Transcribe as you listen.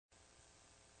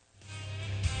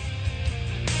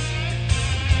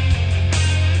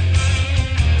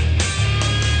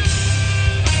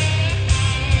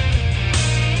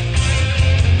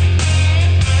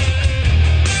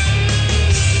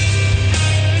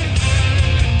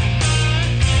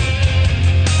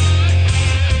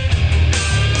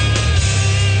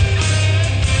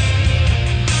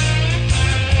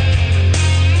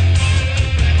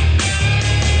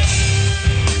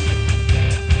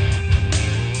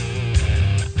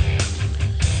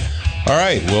All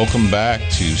right, welcome back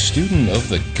to Student of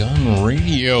the Gun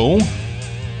Radio.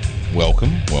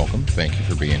 Welcome. Thank you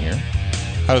for being here.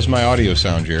 How does my audio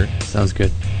sound, Jared? Sounds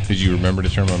good. Did you remember to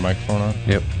turn my microphone on?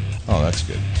 Yep. Oh, that's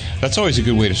good. That's always a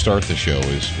good way to start the show,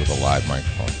 is with a live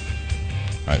microphone.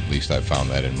 At least I've found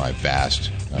that in my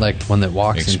vast like one that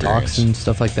walks experience. and talks and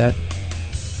stuff like that?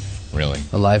 Really?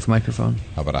 A live microphone?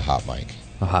 How about a hot mic?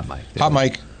 A hot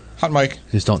mic. Hot mic.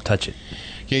 Just don't touch it.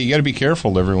 Yeah, you got to be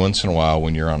careful every once in a while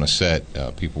when you're on a set.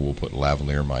 People will put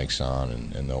lavalier mics on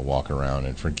and they'll walk around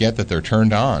and forget that they're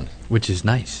turned on. Which is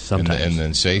nice sometimes. And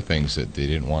then say things that they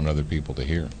didn't want other people to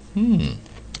hear.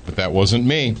 But that wasn't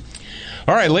me.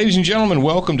 All right, ladies and gentlemen,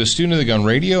 welcome to Student of the Gun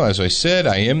Radio. As I said,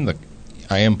 I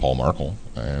am Paul Markle.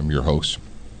 I am your host.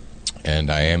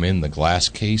 And I am in the Glass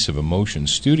Case of Emotion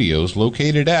Studios,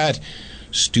 located at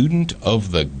Student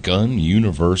of the Gun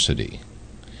University.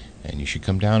 And you should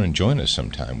come down and join us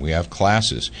sometime. We have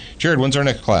classes. Jared, when's our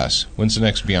next class? When's the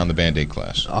next Beyond the Band-Aid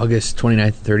class? August 29th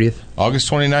and 30th.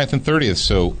 August 29th and 30th,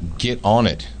 so get on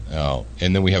it.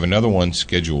 And then we have another one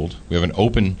scheduled. We have an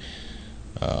open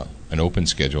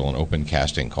schedule, an open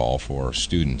casting call for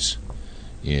students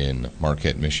in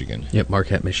Marquette, Michigan. Yep,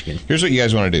 Marquette, Michigan. Here's what you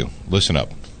guys want to do. Listen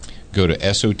up. Go to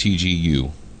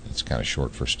SOTGU. It's kind of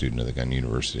short for Student of the Gun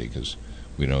University because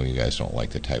we know you guys don't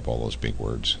like to type all those big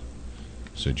words.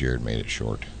 So Jared made it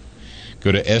short.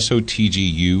 Go to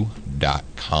SOTGU.com.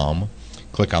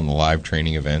 Click on the live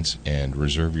training events and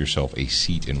reserve yourself a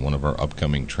seat in one of our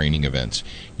upcoming training events.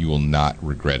 You will not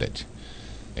regret it.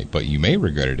 But you may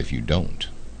regret it if you don't,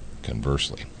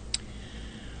 conversely.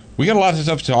 We got a lot of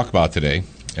stuff to talk about today.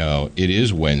 It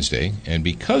is Wednesday, and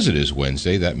because it is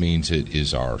Wednesday, that means it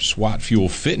is our SWAT Fuel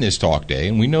Fitness Talk Day,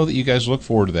 and we know that you guys look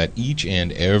forward to that each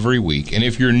and every week. And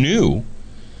if you're new,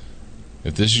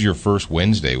 if this is your first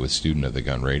Wednesday with Student of the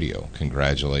Gun Radio,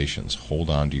 congratulations. Hold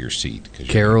on to your seat.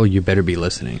 Carol, you better be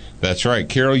listening. That's right.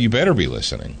 Carol, you better be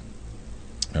listening.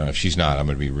 If she's not, I'm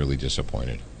going to be really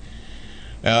disappointed.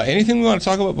 Anything we want to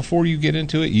talk about before you get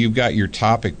into it? You've got your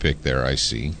topic pick there, I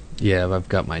see. Yeah, I've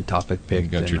got my topic pick. You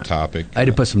got your topic. I had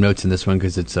to put some notes in this one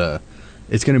because it's going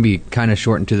to be kind of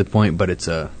short and to the point, but it's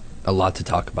a lot to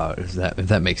talk about, if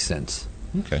that makes sense.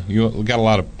 Okay. You got a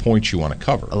lot of points you want to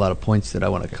cover. A lot of points that I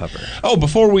want to cover. Oh,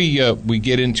 before we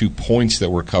get into points that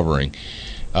we're covering,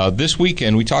 this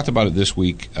weekend, we talked about it this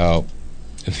week, the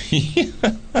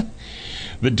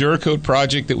Duracoat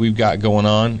project that we've got going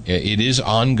on, it is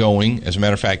ongoing. As a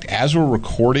matter of fact, as we're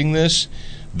recording this,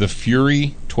 the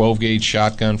Fury 12-gauge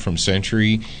shotgun from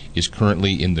Century is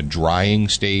currently in the drying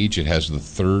stage. It has the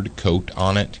third coat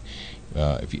on it.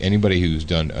 If anybody who's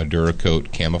done a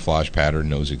Duracoat camouflage pattern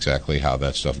knows exactly how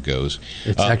that stuff goes.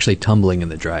 It's actually tumbling in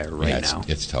the dryer now.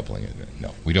 It's tumbling.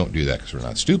 No, we don't do that because we're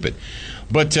not stupid.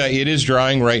 But it is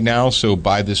drying right now, so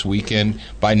by this weekend,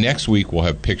 by next week, we'll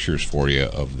have pictures for you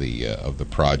of the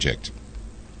project.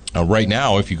 Right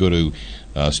now, if you go to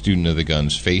Student of the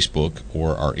Gun's Facebook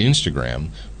or our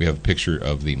Instagram, we have a picture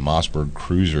of the Mossberg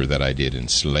Cruiser that I did in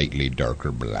slightly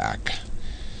darker black.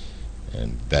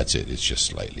 And that's it. It's just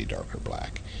slightly darker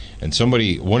black. And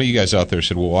one of you guys out there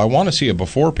said, well, I want to see a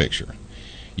before picture.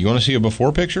 You want to see a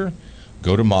before picture?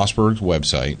 Go to Mossberg's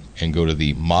website and go to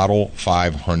the Model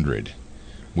 500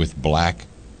 with black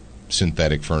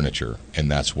synthetic furniture.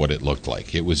 And that's what it looked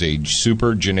like. It was a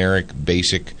super generic,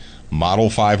 basic Model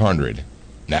 500.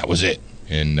 That was it.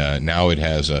 And now it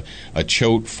has a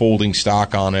Choate folding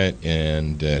stock on it,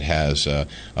 and it has a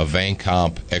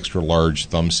Vancomp extra large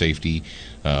thumb safety.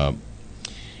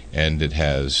 And it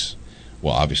has,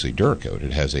 well, obviously Duracoat.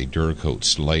 It has a Duracoat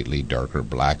slightly darker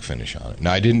black finish on it.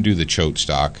 Now, I didn't do the Choate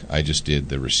stock. I just did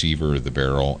the receiver, the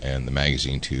barrel, and the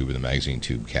magazine tube and the magazine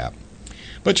tube cap.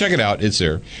 But check it out. It's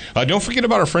there. Don't forget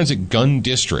about our friends at Gun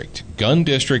District.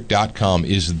 GunDistrict.com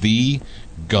is the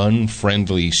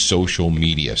gun-friendly social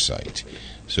media site.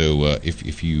 So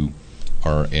if you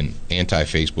are an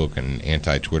anti-Facebook and an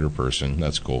anti-Twitter person,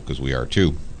 that's cool because we are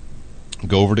too.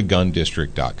 Go over to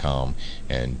GunDistrict.com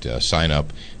and sign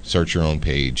up, start your own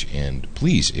page, and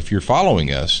please, if you're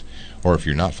following us, or if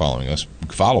you're not following us,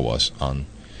 follow us on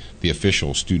the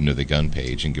official Student of the Gun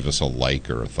page and give us a like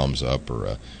or a thumbs up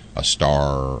or a star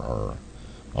or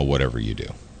whatever you do.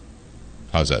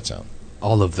 How's that sound?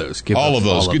 All of those. Do all of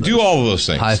those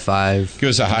things. High five. Give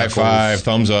us a high five,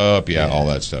 thumbs up, yeah, all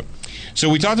that stuff. So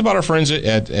we talked about our friends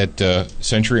at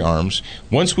Century Arms.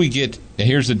 Once we get,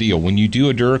 here's the deal. When you do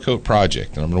a Duracoat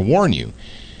project, and I'm going to warn you,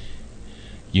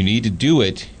 you need to do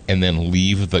it and then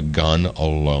leave the gun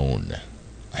alone.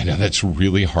 I know that's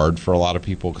really hard for a lot of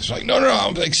people because like, no,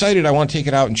 I'm excited. I want to take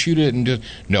it out and shoot it. And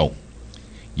no,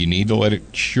 you need to let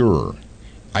it cure.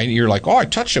 You're like, oh, I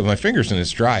touched it with my fingers and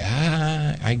it's dry.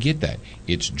 I get that.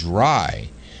 It's dry,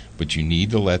 but you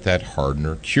need to let that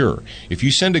hardener cure. If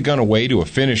you send a gun away to a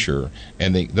finisher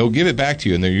and they'll give it back to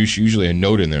you, and there's usually a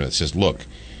note in there that says, look,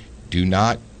 do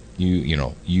not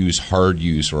use hard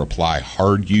use or apply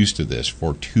hard use to this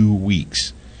for 2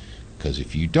 weeks, because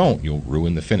if you don't, you'll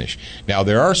ruin the finish. Now,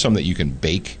 there are some that you can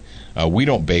bake. We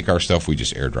don't bake our stuff. We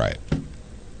just air dry it.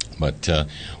 But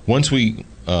once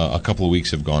a couple of weeks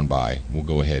have gone by, we'll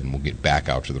go ahead and we'll get back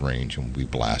out to the range and we'll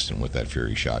be blasting with that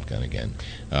Fury shotgun again.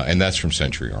 And that's from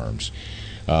Century Arms.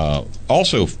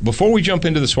 Also, before we jump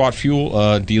into the SWAT Fuel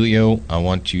dealio, I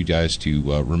want you guys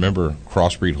to remember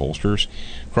Crossbreed Holsters.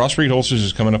 Crossbreed Holsters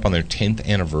is coming up on their 10th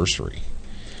anniversary.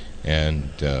 And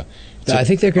I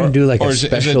think they're going to do like a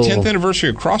special... Is it 10th anniversary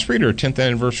of Crossbreed or 10th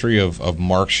anniversary of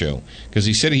Mark's show? Because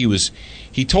he said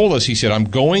he told us, he said, I'm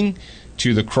going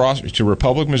to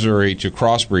Republic, Missouri, to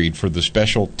Crossbreed for the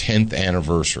special 10th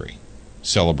anniversary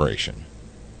celebration.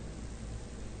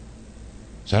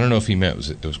 So I don't know if he meant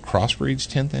it was Crossbreed's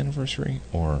 10th anniversary,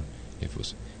 or if it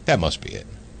was, that must be it.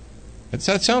 That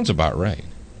sounds about right,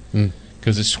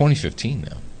 because it's 2015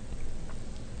 now.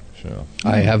 So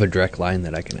I have a direct line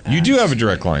that I can ask. You do have a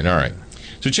direct line, all right.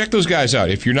 So check those guys out.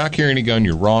 If you're not carrying a gun,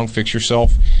 you're wrong. Fix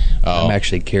yourself. I'm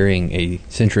actually carrying a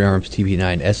Century Arms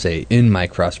TP9 SA in my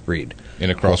Crossbreed. In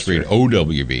a Crossbreed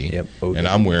OWB. Yep, OWB. And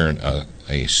I'm wearing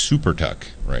a Super Tuck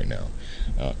right now.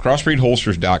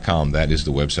 CrossbreedHolsters.com, that is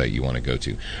the website you want to go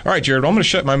to. All right, Jared, I'm going to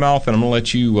shut my mouth and I'm going to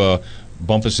let you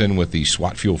bump us in with the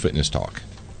SWAT Fuel Fitness Talk.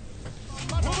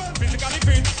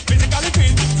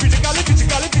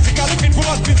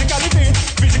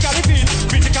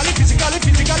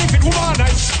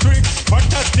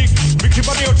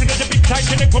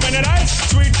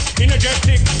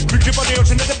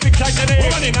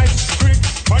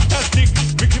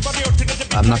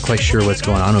 I'm not quite sure what's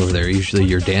going on over there. Usually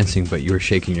you're dancing, but you were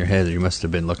shaking your head. You must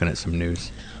have been looking at some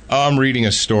news. I'm reading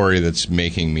a story that's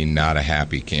making me not a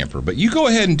happy camper. But you go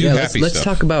ahead and do happy stuff. Let's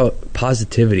talk about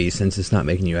positivity, since it's not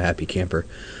making you a happy camper.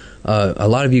 A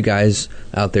lot of you guys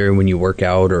out there, when you work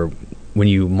out or when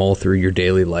you mull through your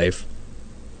daily life,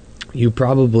 you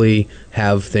probably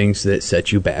have things that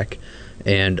set you back.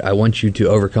 And I want you to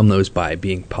overcome those by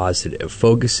being positive,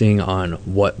 focusing on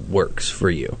what works for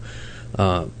you.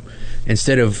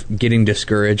 Instead of getting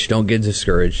discouraged, don't get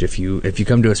discouraged. If you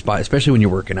come to a spot, especially when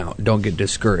you're working out, don't get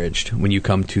discouraged when you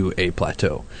come to a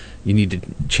plateau. You need to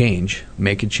change,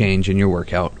 make a change in your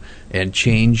workout, and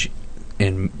change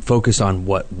and focus on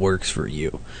what works for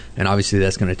you. And obviously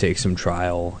that's going to take some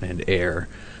trial and error,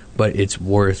 but it's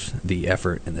worth the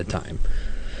effort and the time.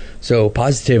 So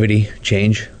positivity,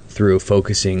 change through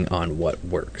focusing on what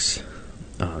works.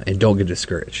 And don't get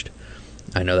discouraged.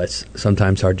 I know that's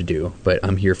sometimes hard to do, but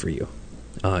I'm here for you.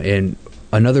 And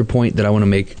another point that I want to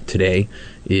make today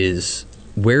is,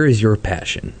 where is your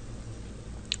passion?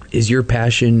 Is your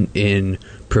passion in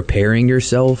preparing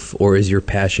yourself, or is your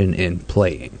passion in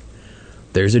playing?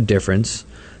 There's a difference,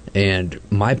 and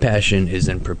my passion is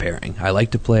in preparing. I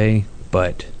like to play,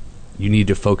 but you need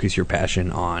to focus your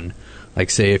passion on, like,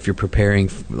 say if you're preparing,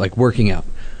 like working out,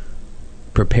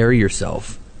 prepare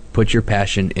yourself. Put your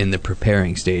passion in the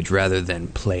preparing stage rather than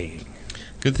playing.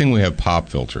 Good thing we have pop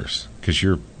filters, because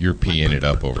you're peeing it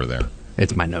up over there.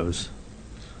 It's my nose.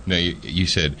 No, you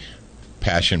said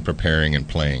passion, preparing, and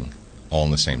playing all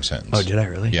in the same sentence. Oh, did I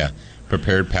really? Yeah.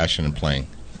 Prepared, passion, and playing.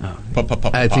 Oh.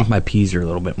 I think my P's are a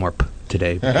little bit more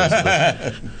today because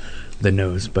of the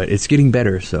nose, but it's getting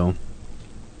better, so...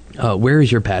 where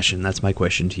is your passion? That's my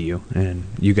question to you. And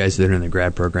you guys that are in the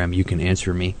grad program, you can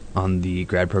answer me on the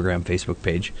grad program Facebook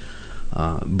page.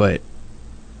 But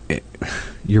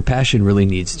your passion really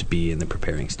needs to be in the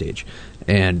preparing stage.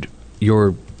 And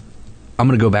I'm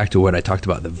going to go back to what I talked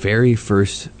about the very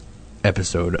first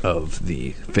episode of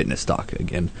the fitness talk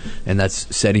again, and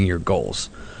that's setting your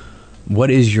goals. What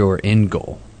is your end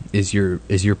goal? Is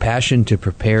your passion to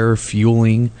prepare,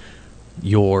 fueling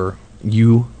to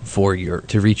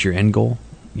reach your end goal?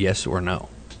 Yes or no?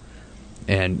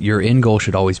 And your end goal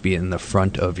should always be in the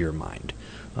front of your mind.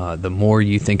 The more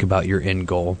you think about your end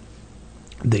goal,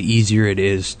 the easier it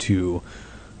is to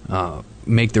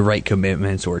make the right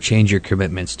commitments or change your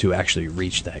commitments to actually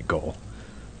reach that goal.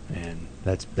 And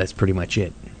that's pretty much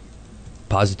it.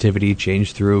 Positivity,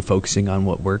 change through focusing on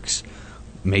what works.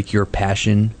 Make your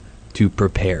passion to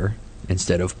prepare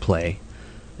instead of play.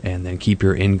 And then keep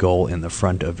your end goal in the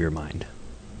front of your mind.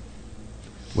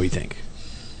 What do you think?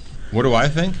 What do I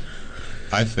think?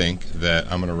 I think that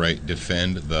I'm going to write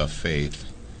defend the faith,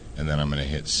 and then I'm going to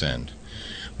hit send.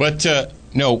 But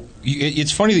no,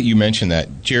 it's funny that you mentioned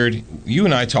that, Jared. You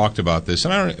and I talked about this,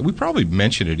 and we probably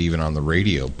mentioned it even on the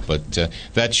radio. But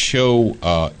that show,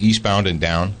 Eastbound and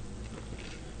Down,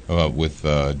 with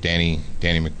Danny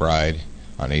McBride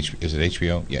on is it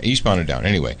HBO? Yeah, Eastbound and Down.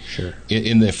 Anyway, sure.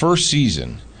 In the first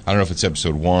season, I don't know if it's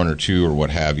episode 1 or 2 or what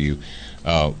have you,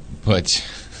 but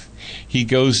he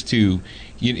goes to.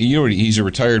 He's a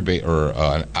retired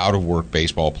an out-of-work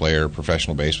baseball player,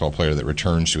 professional baseball player that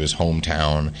returns to his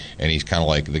hometown, and he's kind of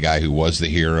like the guy who was the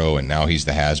hero, and now he's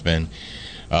the has-been,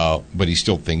 but he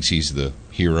still thinks he's the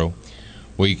hero.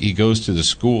 Well, he goes to this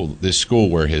school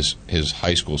where his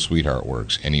high school sweetheart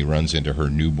works, and he runs into her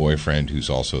new boyfriend, who's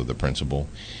also the principal,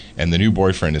 and the new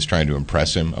boyfriend is trying to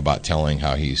impress him about telling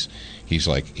how he's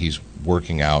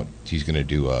working out, he's going to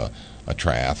do a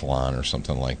triathlon or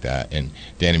something like that. And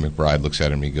Danny McBride looks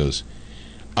at him and he goes,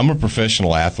 I'm a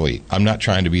professional athlete. I'm not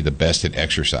trying to be the best at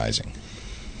exercising.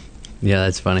 Yeah,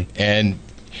 that's funny. And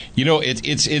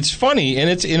it's funny, and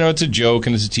it's a joke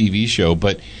and it's a TV show,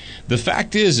 but the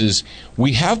fact is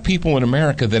we have people in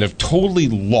America that have totally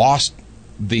lost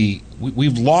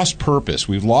we've lost purpose.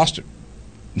 We've lost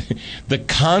the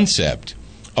concept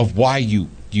of why you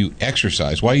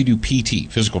exercise, why you do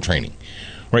PT, physical training.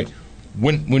 Right?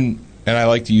 When and I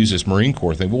like to use this Marine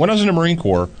Corps thing, but when I was in the Marine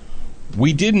Corps,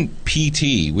 we didn't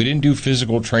PT, we didn't do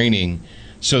physical training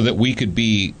so that we could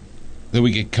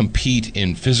compete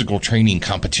in physical training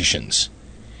competitions.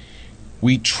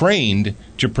 We trained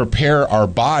to prepare our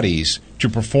bodies to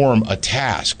perform a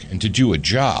task and to do a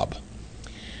job.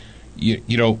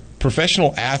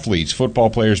 Professional athletes, football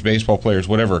players, baseball players,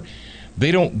 whatever,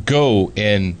 they don't go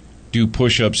and do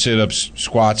push-ups, sit-ups,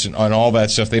 squats, and all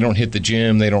that stuff. They don't hit the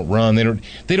gym. They don't run. They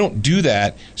don't do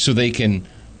that so they can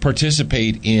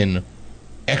participate in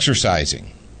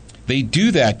exercising. They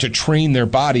do that to train their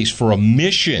bodies for a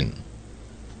mission.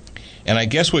 And I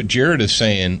guess what Jared is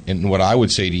saying, and what I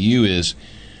would say to you is,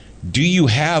 do you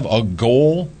have a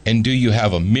goal and do you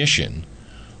have a mission,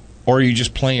 or are you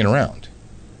just playing around?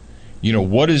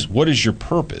 What is your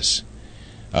purpose?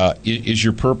 Is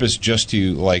your purpose just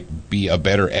to be a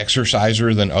better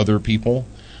exerciser than other people,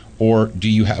 or do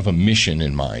you have a mission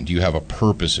in mind? Do you have a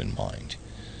purpose in mind?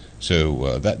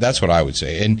 So that's what I would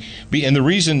say. And the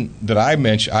reason that I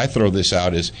throw this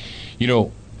out is,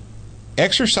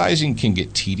 exercising can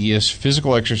get tedious.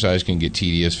 Physical exercise can get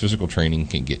tedious. Physical training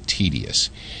can get tedious.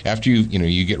 After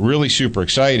you get really super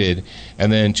excited,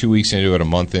 and then 2 weeks into it, a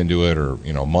month into it, or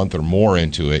a month or more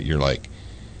into it, you're like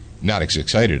not as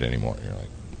excited anymore. You're like,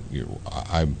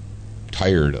 I'm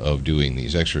tired of doing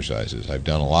these exercises. I've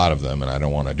done a lot of them, and I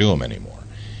don't want to do them anymore.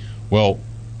 Well,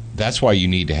 that's why you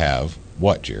need to have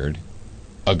what, Jared?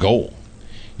 A goal.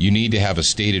 You need to have a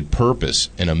stated purpose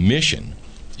and a mission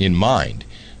in mind,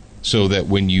 so that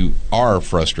when you are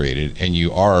frustrated and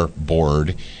you are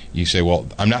bored, you say, well,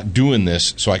 I'm not doing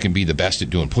this so I can be the best at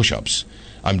doing push-ups.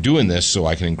 I'm doing this so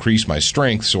I can increase my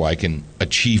strength, so I can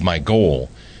achieve my goal,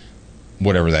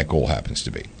 whatever that goal happens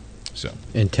to be. So.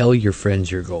 And tell your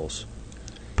friends your goals.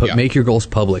 Make your goals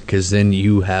public, because then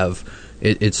you have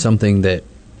it's something that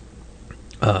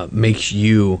makes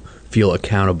you feel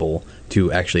accountable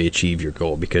to actually achieve your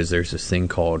goal, because there's this thing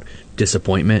called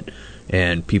disappointment,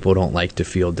 and people don't like to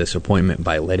feel disappointment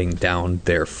by letting down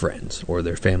their friends or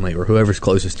their family or whoever's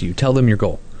closest to you. Tell them your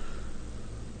goal.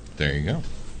 There you go.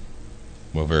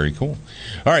 Well, very cool.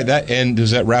 All right,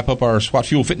 does that wrap up our SWAT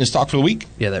Fuel Fitness Talk for the week?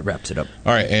 Yeah, that wraps it up.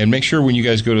 All right, and make sure when you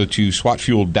guys go to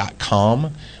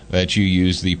swatfuel.com that you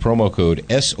use the promo code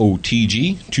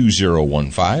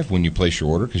SOTG2015 when you place your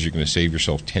order, because you're going to save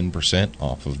yourself 10%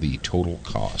 off of the total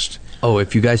cost. Oh,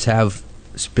 if you guys have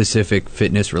specific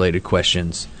fitness-related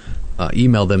questions,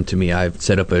 email them to me. I've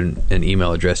set up an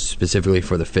email address specifically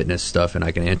for the fitness stuff, and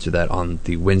I can answer that on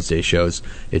the Wednesday shows.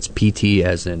 It's PT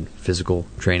as in physical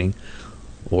training,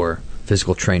 or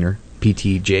physical trainer,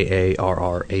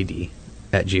 PTJARRAD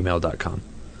at gmail.com.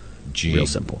 Real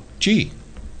simple. Gmail.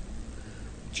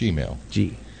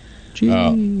 G.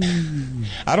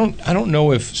 I don't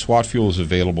know if SWAT Fuel is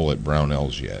available at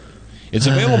Brownells yet. It's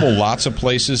available lots of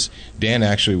places. Dan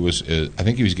actually was, I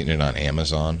think he was getting it on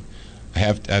Amazon. I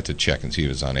have to check and see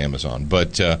if it's on Amazon.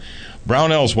 But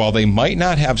Brownells, while they might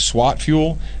not have SWAT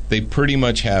Fuel, they pretty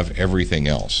much have everything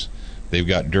else. They've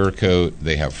got Durcoat.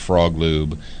 They have Frog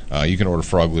Lube. You can order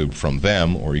Frog Lube from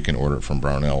them, or you can order it from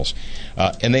Brownells.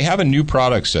 And they have a new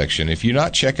product section. If you're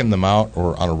not checking them out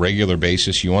or on a regular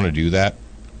basis, you want to do that,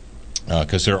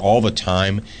 because they're all the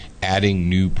time adding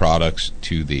new products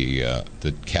to the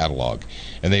catalog.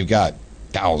 And they've got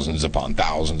thousands upon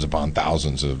thousands upon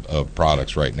thousands of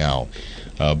products right now.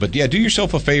 But, yeah, do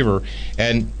yourself a favor.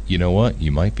 And you know what?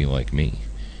 You might be like me.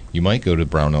 you might go to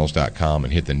Brownells.com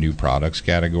and hit the new products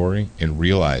category and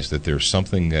realize that there's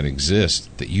something that exists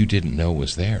that you didn't know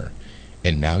was there.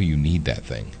 And now you need that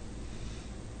thing.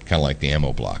 Kind of like the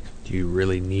ammo block. Do you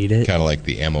really need it? Kind of like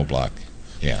the ammo block.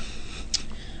 Yeah.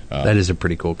 That is a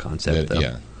pretty cool concept, though.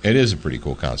 Yeah, it is a pretty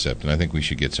cool concept, and I think we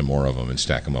should get some more of them and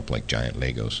stack them up like giant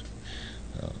Legos.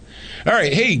 All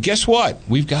right, hey, guess what?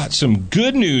 We've got some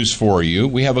good news for you.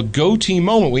 We have a Go Team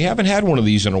moment. We haven't had one of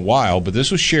these in a while, but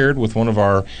this was shared with one of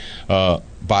our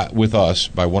by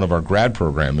one of our grad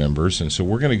program members, and so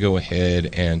we're going to go ahead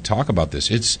and talk about this.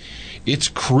 It's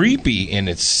creepy and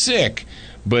it's sick,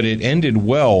 but it ended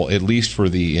well, at least for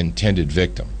the intended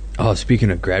victim. Oh,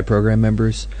 speaking of grad program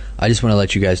members, I just want to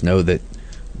let you guys know that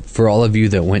for all of you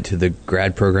that went to the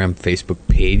grad program Facebook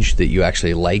page that you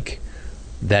actually like,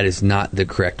 that is not the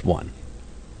correct one.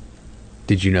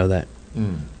 Did you know that?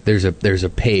 There's a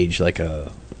page like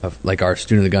like our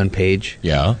Student of the Gun page.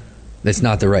 Yeah, that's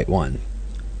not the right one.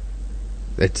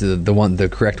 It's the one. The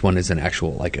correct one is an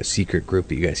actual like a secret group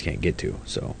that you guys can't get to.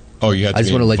 So. Oh, you have to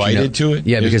be invited to it?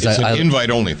 Yeah, because it's an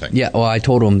invite-only thing. Yeah, well, I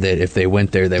told them that if they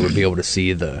went there, they would be able to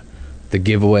see the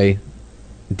giveaway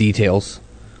details.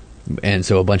 And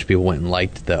so a bunch of people went and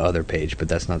liked the other page, but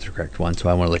that's not the correct one. So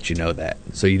I want to let you know that,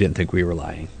 so you didn't think we were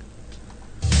lying.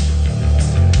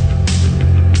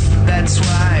 That's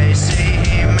why I say,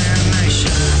 hey, man, I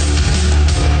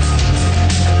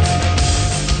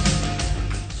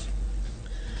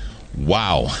should.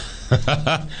 Wow.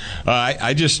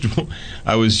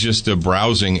 I was just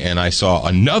browsing and I saw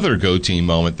another Go Team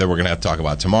moment that we're going to have to talk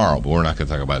about tomorrow, but we're not going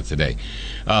to talk about it today.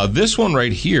 This one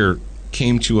right here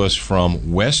came to us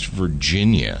from West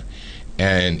Virginia,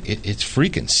 and it's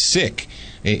freaking sick.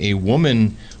 A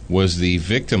woman was the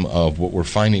victim of what we're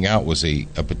finding out was a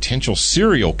potential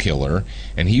serial killer,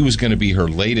 and he was going to be her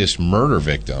latest murder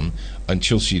victim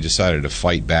until she decided to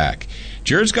fight back.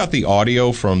 Jared's got the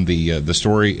audio from the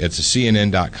story. It's a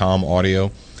CNN.com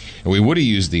audio. And we would have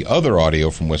used the other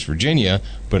audio from West Virginia,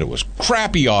 but it was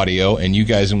crappy audio, and you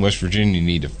guys in West Virginia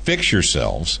need to fix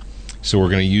yourselves. So we're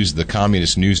going to use the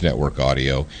Communist News Network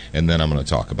audio, and then I'm going to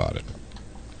talk about it.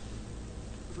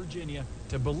 Virginia,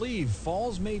 to believe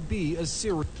Falls may be a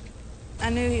serial. I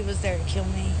knew he was there to kill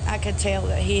me. I could tell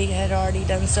that he had already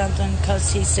done something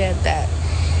because he said that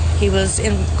he was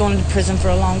going to prison for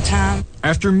a long time.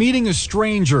 After meeting a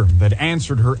stranger that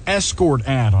answered her escort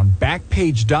ad on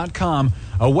Backpage.com,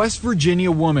 a West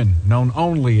Virginia woman, known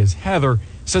only as Heather,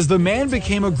 says the man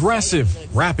became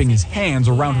aggressive, wrapping his hands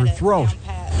around her throat.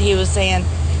 He was saying,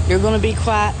 "You're going to be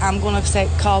quiet. I'm going to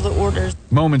call the orders."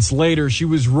 Moments later, she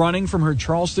was running from her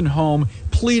Charleston home,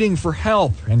 pleading for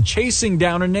help and chasing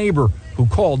down a neighbor who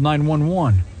called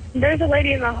 911. There's a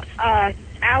lady in the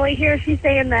alley here. She's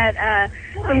saying that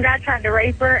some guy tried to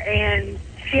rape her, and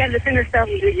she had to defend herself.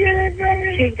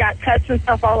 She's got cuts and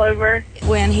stuff all over.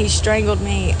 When he strangled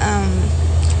me,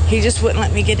 he just wouldn't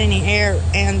let me get any air,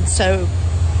 and so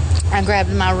I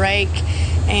grabbed my rake,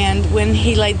 and when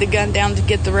he laid the gun down to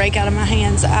get the rake out of my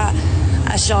hands,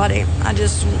 I shot him. I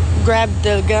just grabbed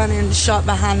the gun and shot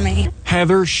behind me.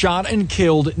 Heather shot and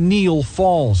killed Neil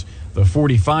Falls, the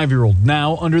 45-year-old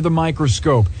now under the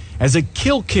microscope, as a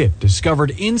kill kit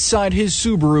discovered inside his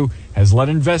Subaru has led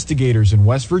investigators in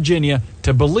West Virginia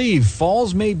to believe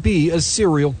Falls may be a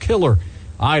serial killer.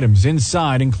 Items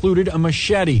inside included a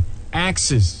machete,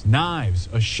 axes, knives,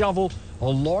 a shovel, a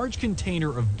large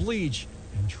container of bleach,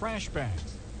 and trash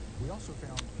bags. We also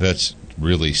found... That's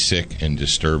really sick and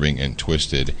disturbing and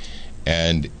twisted.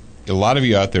 And a lot of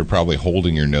you out there probably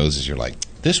holding your noses. You're like,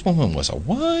 this woman was a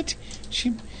what?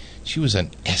 She was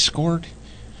an escort?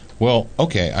 Well,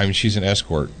 okay, I mean, she's an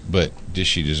escort, but does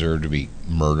she deserve to be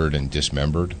murdered and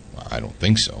dismembered? I don't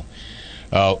think so.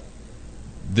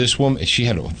 This woman, she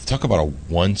had, talk about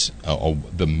the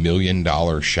 $1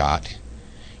 million shot.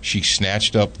 She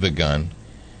snatched up the gun,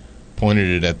 pointed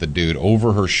it at the dude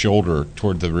over her shoulder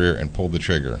toward the rear, and pulled the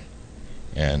trigger.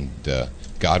 And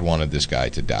God wanted this guy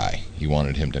to die. He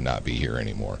wanted him to not be here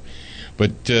anymore.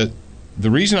 But the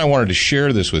reason I wanted to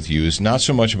share this with you is not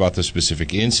so much about the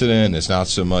specific incident. It's not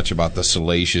so much about the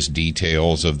salacious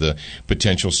details of the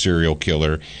potential serial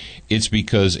killer. It's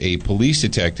because a police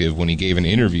detective, when he gave an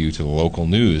interview to the local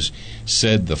news,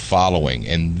 said the following.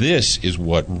 And this is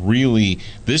what really,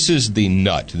 this is the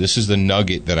nut. This is the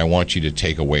nugget that I want you to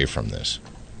take away from this.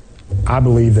 I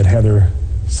believe that Heather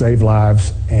saved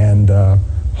lives, and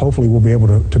hopefully we'll be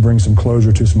able to bring some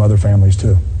closure to some other families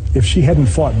too. If she hadn't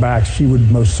fought back, she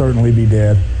would most certainly be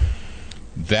dead.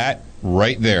 That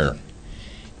right there.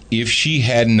 If she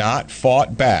had not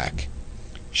fought back,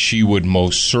 she would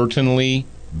most certainly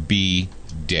be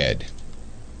dead.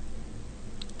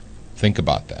 Think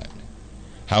about that.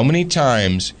 How many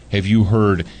times have you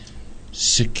heard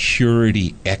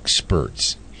security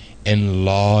experts and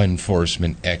law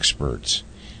enforcement experts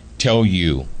tell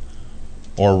you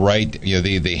or write,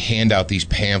 they hand out these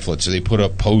pamphlets, or they put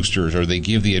up posters, or they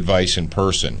give the advice in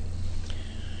person?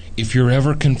 If you're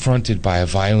ever confronted by a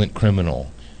violent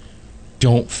criminal,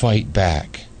 don't fight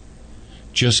back.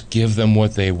 Just give them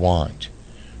what they want.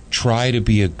 Try to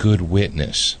be a good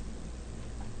witness.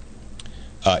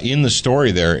 In the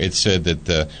story there, it said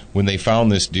that when they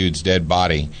found this dude's dead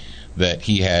body, that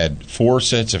he had 4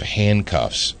 sets of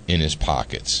handcuffs in his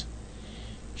pockets.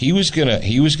 He was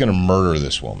gonna murder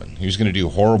this woman. He was gonna do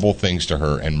horrible things to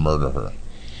her and murder her.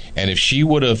 And if she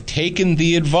would have taken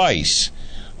the advice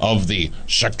of the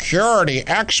security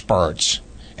experts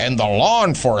and the law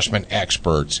enforcement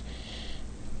experts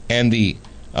and the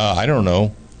I don't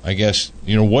know, I guess,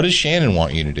 what does Shannon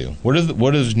want you to do? What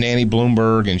does Nanny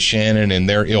Bloomberg and Shannon and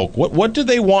their ilk, what do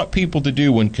they want people to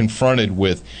do when confronted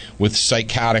with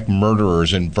psychotic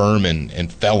murderers and vermin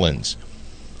and felons?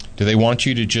 Do they want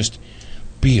you to just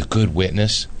be a good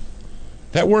witness?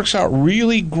 That works out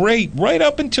really great right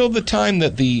up until the time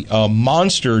that the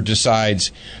monster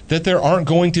decides that there aren't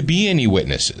going to be any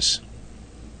witnesses,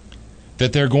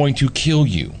 that they're going to kill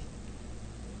you.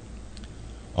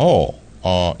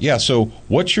 Yeah, so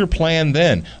what's your plan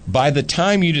then? By the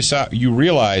time you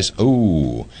realize,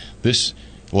 this,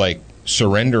 like,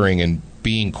 surrendering and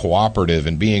being cooperative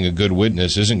and being a good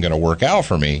witness isn't going to work out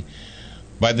for me,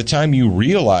 by the time you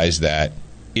realize that,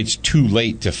 it's too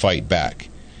late to fight back.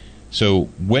 So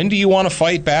when do you want to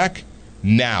fight back?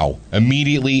 Now,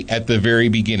 immediately at the very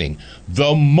beginning.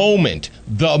 The moment,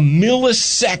 the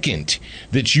millisecond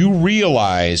that you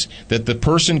realize that the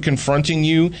person confronting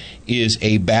you is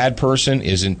a bad person,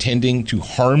 is intending to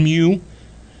harm you,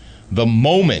 the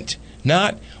moment,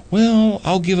 not, well,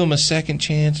 I'll give them a second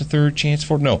chance, a third chance,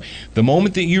 no. The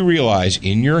moment that you realize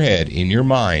in your head, in your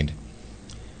mind,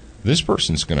 this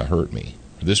person's going to hurt me.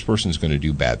 This person's going to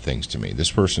do bad things to me. This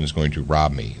person is going to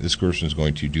rob me. This person is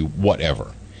going to do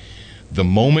whatever. The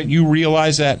moment you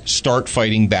realize that, start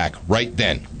fighting back right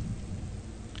then.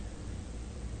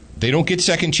 They don't get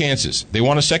second chances. They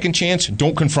want a second chance?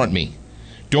 Don't confront me.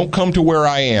 Don't come to where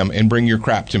I am and bring your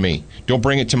crap to me. Don't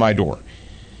bring it to my door.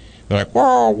 They're like,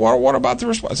 well, what about the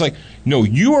response? It's like, no,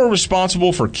 you are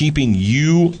responsible for keeping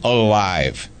you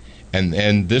alive.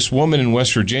 And this woman in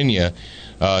West Virginia,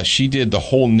 she did the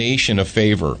whole nation a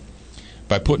favor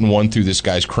by putting one through this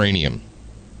guy's cranium.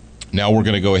 Now we're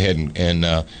going to go ahead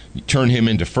and turn him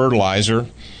into fertilizer,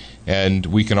 and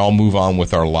we can all move on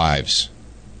with our lives.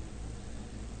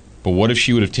 But what if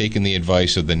she would have taken the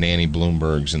advice of the Nanny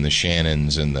Bloombergs and the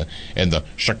Shannons and the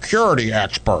security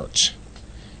experts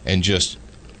and just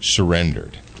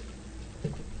surrendered?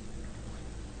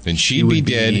 Then she'd be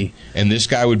dead, and this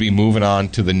guy would be moving on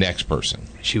to the next person.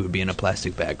 She would be in a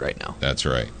plastic bag right now. That's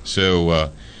right.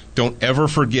 So don't ever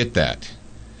forget that.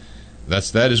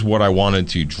 That is what I wanted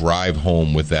to drive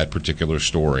home with that particular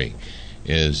story.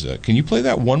 Can you play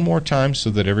that one more time so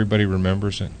that everybody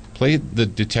remembers it? Play the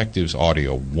detective's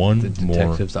audio more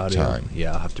time.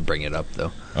 Yeah, I'll have to bring it up,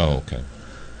 though. Oh, okay.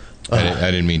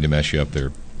 I didn't mean to mess you up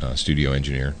there, studio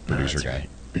engineer, producer guy.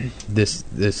 Right. This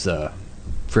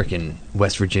frickin'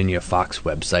 West Virginia Fox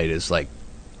website is like,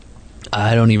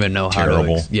 I don't even know how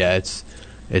terrible.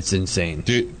 It's insane.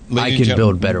 Dude, I could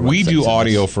build better websites. We do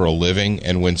audio for a living,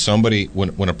 and when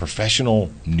a professional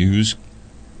news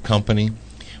company,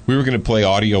 we were going to play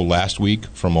audio last week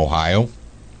from Ohio.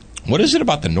 What is it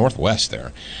about the Northwest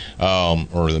there,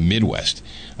 or the Midwest?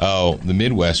 Oh, the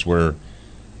Midwest where,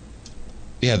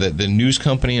 the news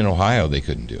company in Ohio, they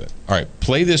couldn't do it. All right,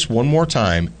 play this one more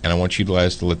time, and I want you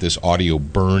guys to let this audio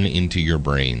burn into your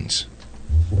brains.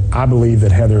 I believe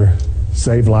that Heather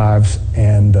saved lives,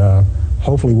 and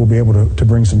hopefully we'll be able to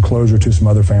bring some closure to some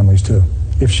other families too.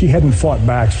 If she hadn't fought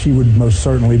back, she would most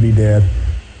certainly be dead.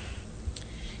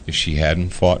 If she hadn't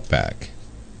fought back,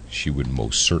 she would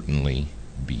most certainly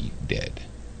be dead.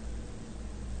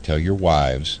 Tell your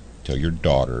wives, tell your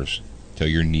daughters, tell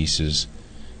your nieces,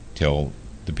 tell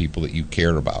the people that you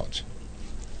care about.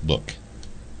 Look,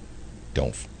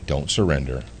 don't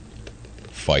surrender.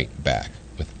 Fight back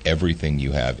with everything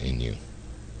you have in you.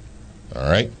 All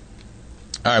right?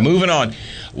 All right, moving on.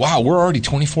 Wow, we're already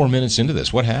 24 minutes into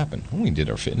this. What happened? We did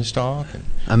our fitness talk. And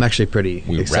I'm actually pretty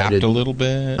we excited. Rapped a little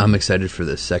bit. I'm excited for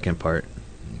the second part.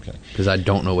 Okay. Because I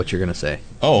don't know what you're going to say.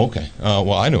 Oh, okay.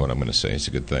 Well, I know what I'm going to say. It's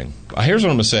a good thing. Here's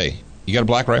what I'm going to say. You got a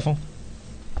black rifle?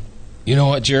 You know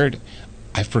what, Jared?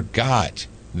 I forgot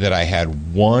that I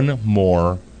had one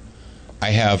more.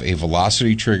 I have a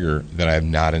velocity trigger that I have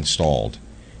not installed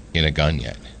in a gun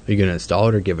yet. Are you going to install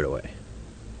it or give it away?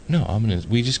 No,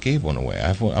 we just gave one away.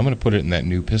 I'm going to put it in that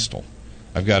new pistol.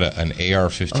 I've got an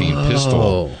AR-15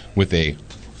 pistol with a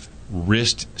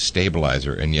wrist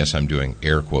stabilizer, and yes, I'm doing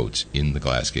air quotes in the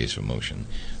glass case of motion.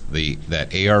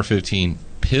 That AR-15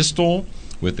 pistol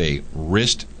with a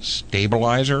wrist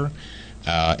stabilizer,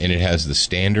 and it has the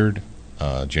standard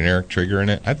generic trigger in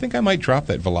it. I think I might drop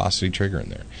that Velocity trigger in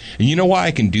there. And you know why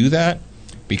I can do that?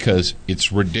 Because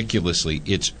it's ridiculously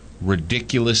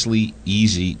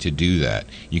easy to do that.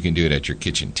 You can do it at your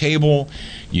kitchen table.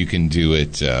 You can do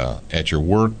it at your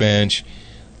workbench.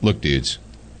 Look, dudes,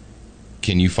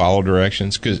 can you follow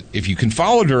directions? Because if you can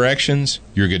follow directions,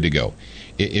 you're good to go.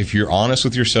 If you're honest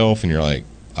with yourself and you're like,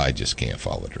 I just can't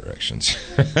follow directions,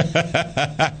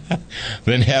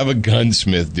 then have a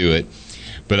gunsmith do it.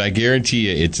 But I guarantee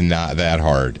you it's not that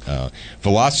hard.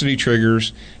 Velocity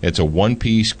triggers, it's a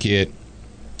one-piece kit.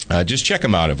 Just check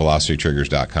them out at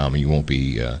velocitytriggers.com, and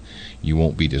you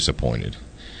won't be disappointed.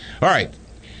 All right.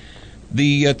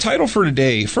 The title for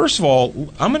today, first of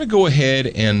all, I'm going to go ahead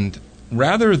and,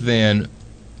 rather than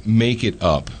make it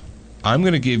up, I'm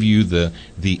going to give you the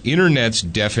Internet's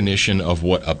definition of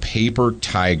what a paper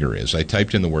tiger is. I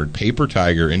typed in the word paper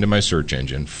tiger into my search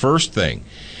engine. First thing,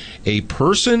 a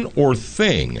person or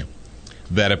thing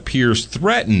that appears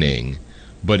threatening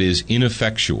but is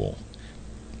ineffectual.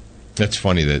 That's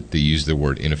funny that they use the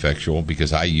word ineffectual,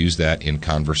 because I used that in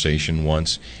conversation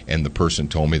once, and the person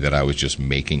told me that I was just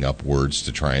making up words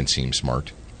to try and seem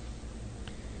smart.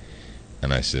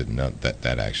 And I said, no, that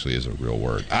actually is a real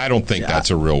word. I don't think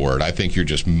that's a real word. I think you're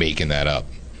just making that up.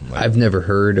 I've never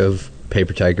heard of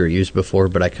paper tiger used before,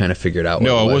 but I kind of figured out what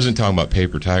it was. No, I wasn't talking about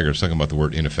paper tiger. I was talking about the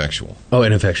word ineffectual. Oh,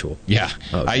 ineffectual. Yeah.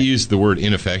 Okay. I used the word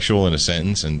ineffectual in a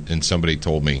sentence, and somebody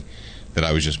told me that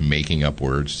I was just making up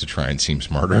words to try and seem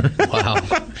smarter. Wow.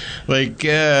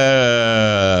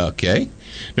 Okay.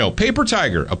 No, paper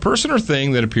tiger, a person or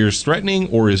thing that appears threatening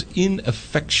or is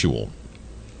ineffectual.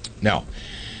 Now,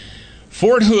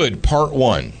 Fort Hood, Part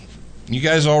 1. You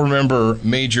guys all remember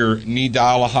Major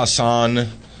Nidal Hassan,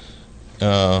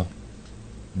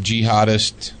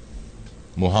 jihadist,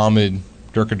 Muhammad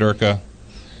Durka.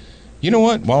 You know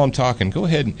what? While I'm talking, go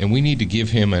ahead, and we need to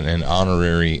give him an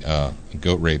honorary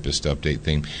goat rapist update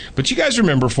thing. But you guys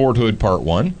remember Fort Hood Part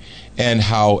 1 and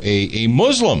how a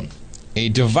Muslim, a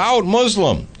devout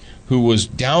Muslim, who was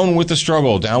down with the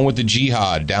struggle, down with the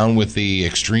jihad, down with the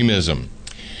extremism.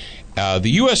 The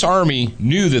U.S. Army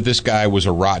knew that this guy was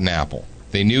a rotten apple.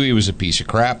 They knew he was a piece of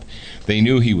crap. They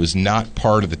knew he was not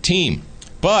part of the team.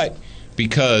 But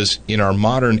because in our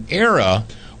modern era,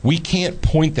 we can't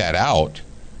point that out,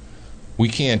 we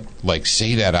can't,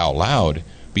 say that out loud,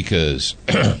 because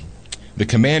the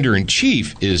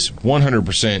commander-in-chief is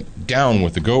 100% down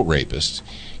with the goat rapists.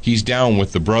 He's down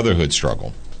with the brotherhood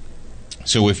struggle.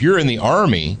 So if you're in the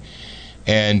Army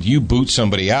and you boot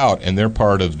somebody out and they're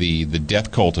part of the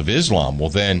death cult of Islam, well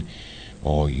then,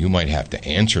 you might have to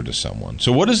answer to someone.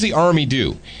 So what does the Army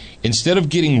do? Instead of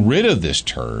getting rid of this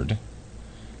turd,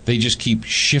 they just keep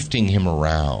shifting him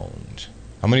around.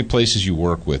 How many places you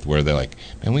work with where they're like,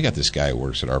 man, we got this guy who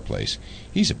works at our place.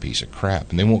 He's a piece of crap,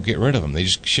 and they won't get rid of him. They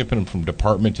just shipping him from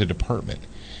department to department.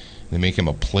 They make him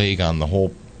a plague on the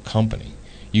whole company.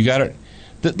 You got to.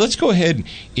 Let's go ahead,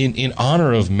 in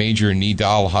honor of Major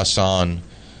Nidal Hassan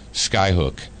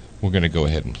Skyhook, we're going to go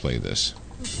ahead and play this.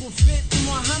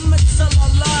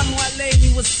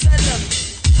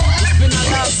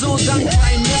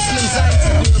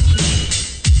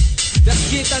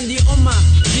 Das geht an die Oma,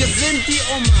 wir sind die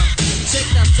Oma. Check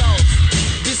das out.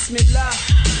 Bismillah.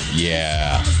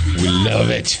 Yeah, we love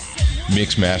it.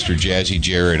 Mixmaster Jazzy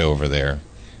Jarrett over there,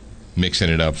 mixing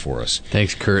it up for us.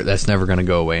 Thanks, Kurt. That's never going to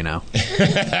go away now.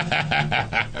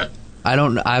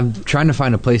 I'm trying to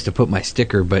find a place to put my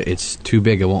sticker, but it's too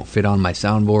big. It won't fit on my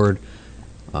soundboard.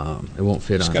 It won't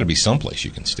fit on. There's got to be someplace you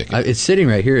can stick it. It's sitting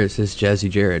right here. It says Jazzy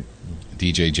Jarrett.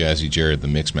 DJ Jazzy Jarrett, the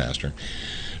Mixmaster.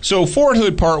 So Fort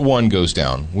Hood Part 1 goes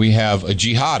down. We have a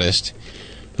jihadist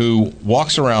who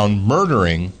walks around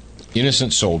murdering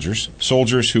innocent soldiers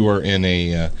who are in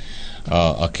a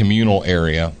communal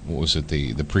area. What was it,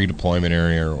 the pre-deployment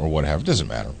area or whatever? It doesn't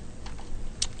matter.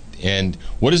 And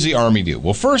what does the Army do?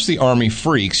 Well, first the Army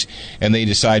freaks, and they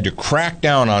decide to crack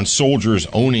down on soldiers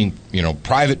owning,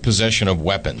 private possession of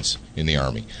weapons in the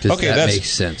Army. That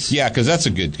makes sense. Yeah, because that's a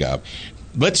good job.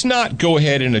 Let's not go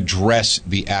ahead and address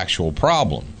the actual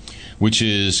problem, which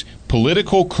is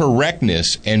political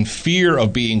correctness and fear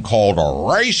of being called a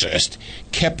racist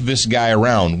kept this guy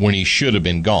around when he should have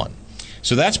been gone.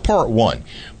 So that's Part 1.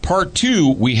 Part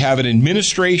 2, we have an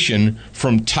administration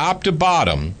from top to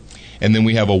bottom, and then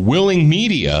we have a willing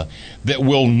media that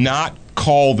will not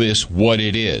call this what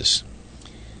it is.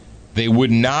 They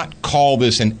would not call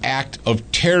this an act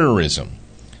of terrorism,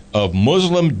 of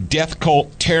Muslim death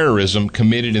cult terrorism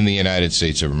committed in the United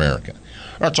States of America.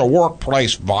 That's a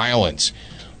workplace violence.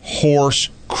 Horse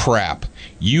crap.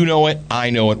 You know it, I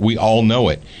know it, we all know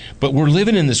it. But we're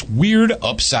living in this weird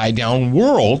upside-down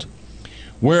world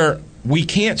where we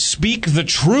can't speak the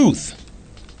truth.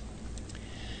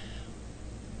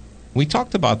 We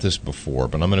talked about this before,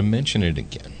 but I'm going to mention it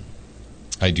again.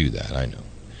 I do that, I know.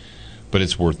 But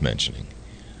it's worth mentioning.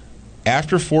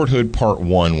 After Fort Hood Part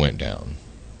 1 went down,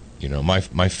 you know, my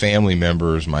family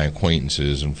members, my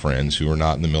acquaintances and friends who are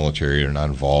not in the military or not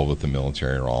involved with the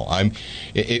military at all.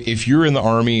 If you're in the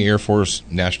Army, Air Force,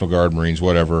 National Guard, Marines,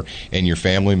 whatever, and your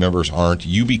family members aren't,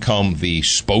 you become the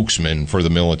spokesman for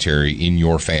the military in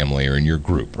your family or in your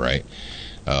group, right?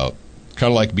 Kind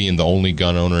of like being the only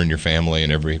gun owner in your family,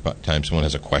 and every time someone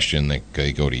has a question,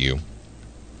 they go to you.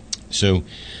 So,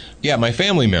 yeah, my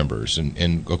family members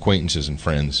and acquaintances and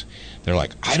friends, they're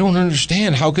like, I don't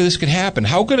understand how this could happen.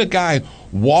 How could a guy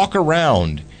walk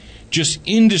around just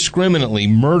indiscriminately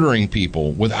murdering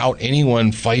people without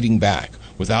anyone fighting back,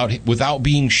 without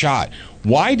being shot?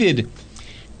 Why did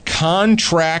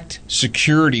contract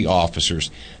security officers,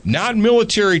 not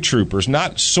military troopers,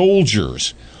 not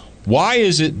soldiers, why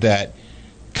is it that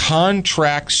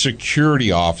contract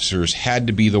security officers had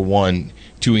to be the one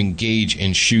to engage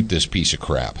and shoot this piece of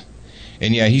crap?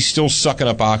 And yeah, he's still sucking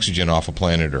up oxygen off of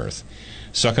planet Earth,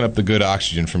 sucking up the good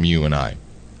oxygen from you and I.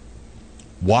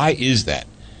 Why is that?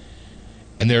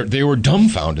 And they were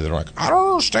dumbfounded. They're like, I don't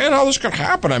understand how this could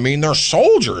happen. I mean, they're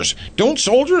soldiers. Don't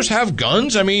soldiers have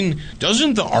guns? I mean,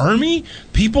 doesn't the Army,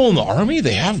 people in the Army,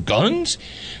 they have guns?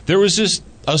 There was this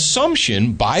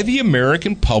assumption by the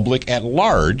American public at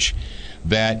large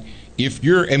that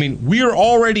we're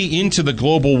already into the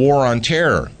global war on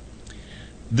terror.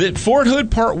 That Fort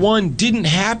Hood Part 1 didn't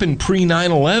happen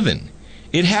pre-9/11.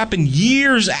 It happened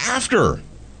years and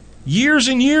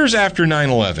years after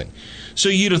 9/11. So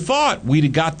you'd have thought we'd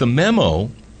have got the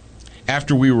memo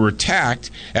after we were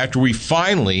attacked,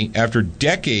 after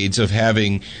decades of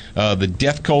having the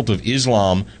death cult of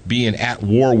Islam being at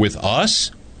war with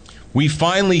us, we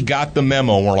finally got the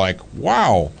memo and we're like,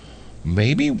 wow,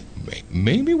 maybe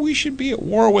we should be at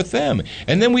war with them.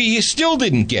 And then we still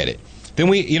didn't get it. Then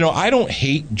I don't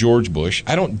hate George Bush.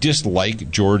 I don't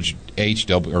dislike George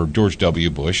W.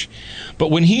 Bush. But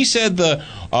when he said the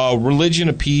religion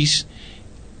of peace,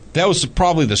 that was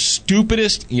probably the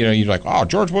stupidest. You're like, oh,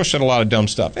 George Bush said a lot of dumb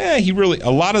stuff. A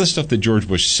lot of the stuff that George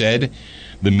Bush said,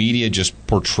 the media just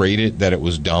portrayed it that it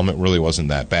was dumb. It really wasn't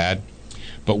that bad.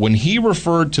 But when he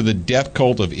referred to the death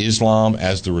cult of Islam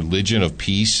as the religion of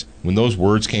peace, when those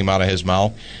words came out of his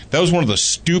mouth, that was one of the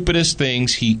stupidest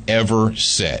things he ever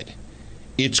said.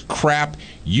 It's crap.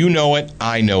 You know it.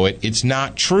 I know it. It's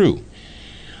not true.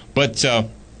 But so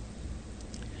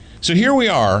here we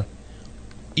are,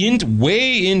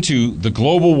 way into the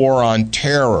global war on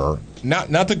terror.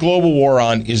 Not the global war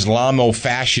on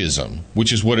Islamofascism,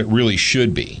 which is what it really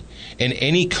should be. And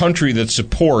any country that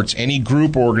supports, any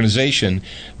group or organization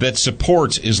that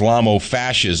supports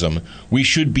Islamofascism, we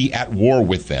should be at war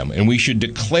with them, and we should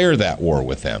declare that war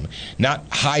with them, not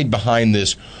hide behind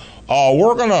this. Oh,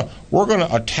 we're gonna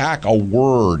attack a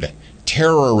word,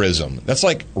 terrorism. That's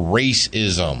like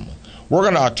racism. We're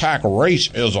gonna attack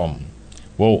racism.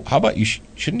 Well, how about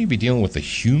shouldn't you be dealing with the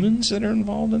humans that are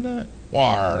involved in that?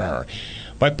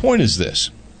 My point is this.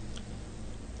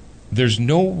 There's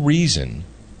no reason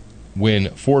when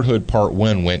Fort Hood Part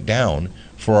 1 went down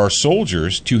for our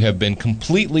soldiers to have been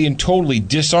completely and totally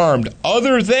disarmed,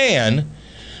 other than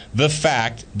the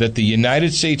fact that the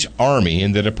United States Army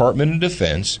and the Department of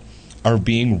Defense are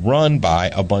being run by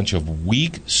a bunch of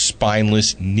weak,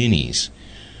 spineless ninnies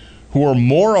who are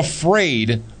more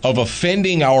afraid of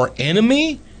offending our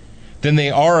enemy than they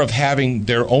are of having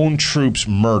their own troops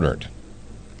murdered.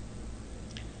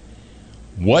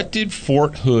 What did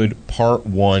Fort Hood Part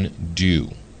 1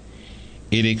 do?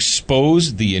 It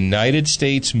exposed the United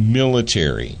States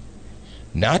military,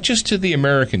 not just to the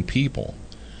American people,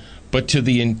 but to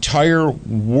the entire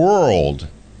world,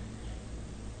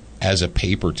 as a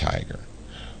paper tiger.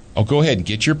 Oh, go ahead and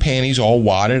get your panties all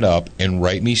wadded up and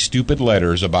write me stupid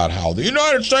letters about how the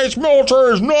United States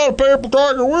military is not a paper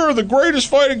tiger. We're the greatest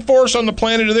fighting force on the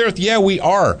planet of the earth. Yeah, we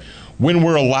are, when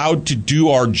we're allowed to do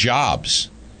our jobs.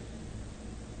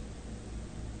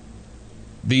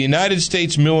 The United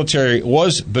States military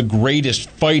was the greatest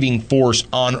fighting force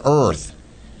on earth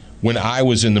when I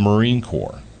was in the Marine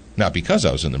Corps. Not because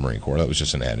I was in the Marine Corps. That was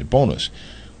just an added bonus.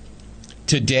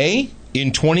 Today,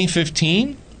 in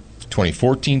 2015,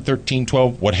 2014, 13,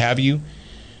 12, what have you,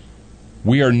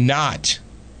 we are not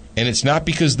And it's not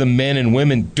because the men and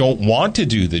women don't want to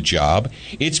do the job.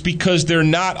 It's because they're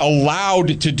not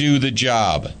allowed to do the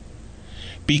job.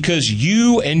 Because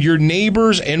you and your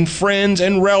neighbors and friends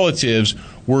and relatives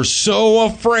were so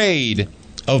afraid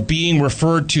of being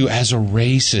referred to as a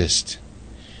racist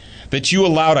that you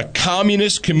allowed a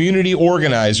communist community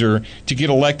organizer to get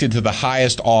elected to the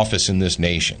highest office in this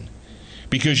nation.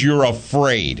 Because you're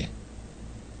afraid.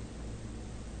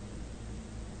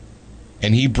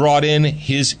 And he brought in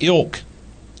his ilk,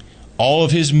 all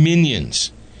of his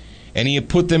minions, and he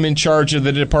put them in charge of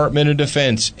the Department of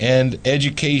Defense and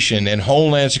Education and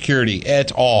Homeland Security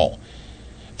et al.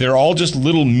 They're all just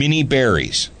little mini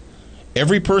berries.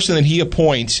 Every person that he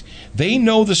appoints, they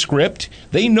know the script.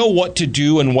 They know what to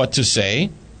do and what to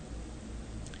say.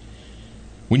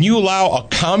 When you allow a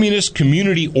communist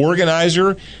community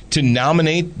organizer to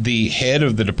nominate the head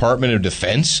of the Department of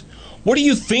Defense, what do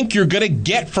you think you're going to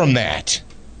get from that?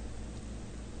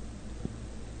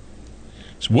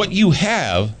 So what you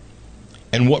have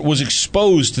and what was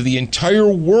exposed to the entire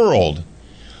world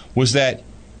was that,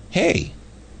 hey,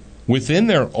 within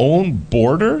their own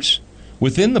borders,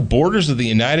 within the borders of the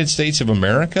United States of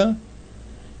America,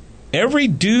 every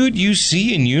dude you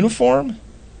see in uniform,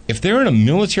 if they're in a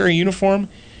military uniform,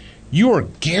 you are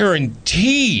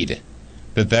guaranteed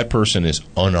that that person is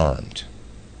unarmed.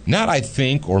 Not I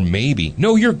think or maybe.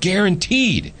 No, you're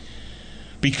guaranteed.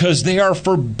 Because they are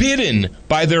forbidden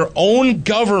by their own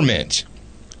government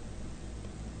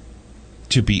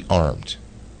to be armed.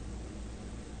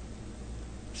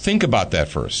 Think about that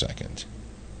for a second.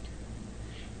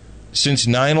 Since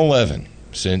 9/11,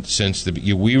 since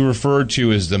we referred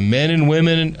to as the men and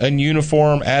women in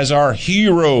uniform as our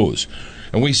heroes,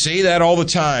 and we say that all the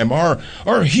time,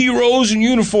 our heroes in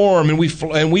uniform, and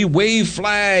we wave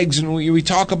flags, and we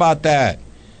talk about that.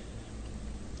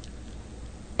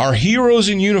 Our heroes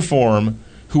in uniform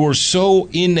who are so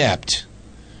inept,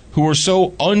 who are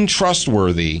so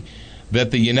untrustworthy,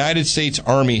 that the United States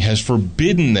Army has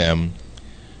forbidden them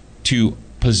to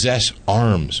possess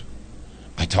arms.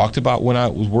 I talked about when I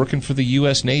was working for the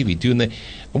U.S. Navy,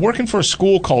 I'm working for a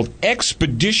school called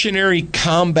Expeditionary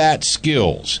Combat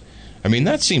Skills. I mean,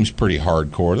 that seems pretty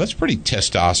hardcore. That's pretty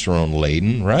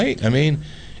testosterone-laden, right? I mean,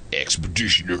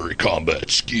 Expeditionary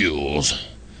Combat Skills.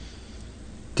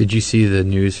 Did you see the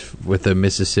news with the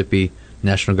Mississippi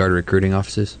National Guard recruiting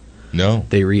offices? No.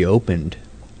 They reopened,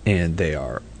 and they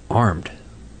are armed.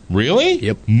 Really?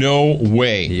 Yep. No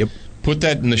way. Yep. Put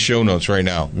that in the show notes right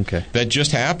now. Okay. That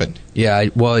just happened. Yeah,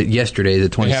 well, yesterday, the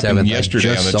 27th. It happened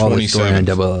yesterday I just on the saw 27th. the story on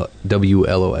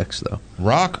WLOX, though.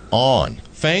 Rock on.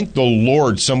 Thank the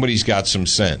Lord somebody's got some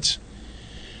sense.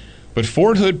 But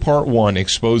Fort Hood Part 1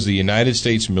 exposed the United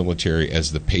States military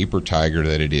as the paper tiger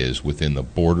that it is within the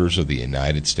borders of the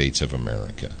United States of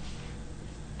America.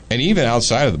 And even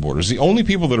outside of the borders, the only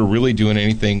people that are really doing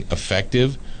anything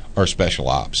effective are special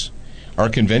ops. Our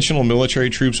conventional military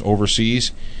troops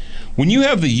overseas, when you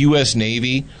have the U.S.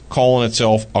 Navy calling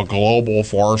itself a global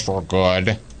force for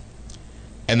good,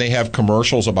 and they have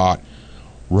commercials about,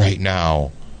 right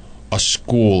now, a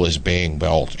school is being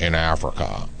built in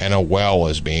Africa and a well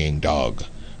is being dug.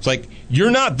 It's like,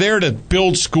 you're not there to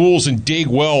build schools and dig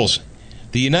wells.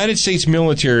 The United States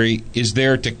military is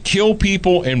there to kill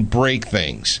people and break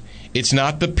things. It's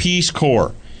not the Peace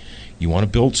Corps. You want to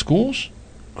build schools?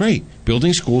 Great.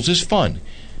 Building schools is fun.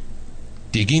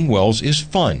 Digging wells is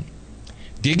fun.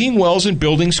 Digging wells and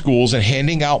building schools and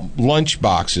handing out lunch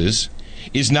boxes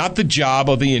is not the job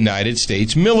of the United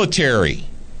States military.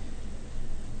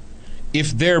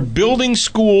 If they're building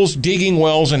schools, digging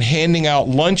wells, and handing out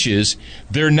lunches,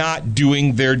 they're not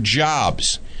doing their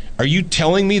jobs. Are you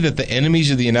telling me that the enemies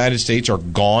of the United States are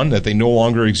gone, that they no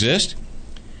longer exist?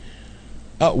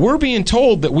 We're being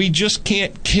told that we just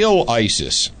can't kill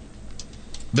ISIS.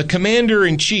 The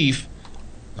commander-in-chief,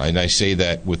 and I say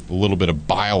that with a little bit of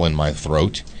bile in my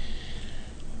throat,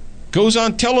 goes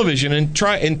on television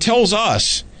and tells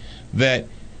us that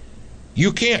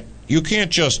you can't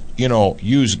just,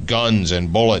 use guns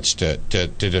and bullets to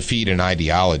defeat an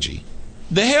ideology.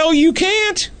 The hell you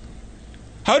can't!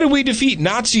 How do we defeat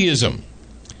Nazism?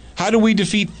 How do we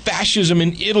defeat fascism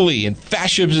in Italy and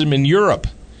fascism in Europe?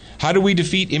 How do we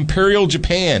defeat Imperial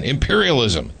Japan,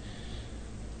 imperialism?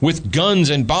 With guns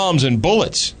and bombs and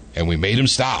bullets. And we made them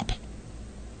stop.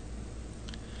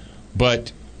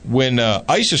 But when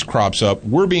ISIS crops up,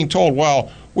 we're being told,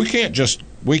 well, we can't just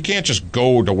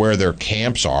go to where their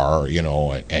camps are,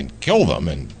 and kill them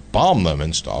and bomb them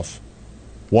and stuff.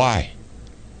 Why?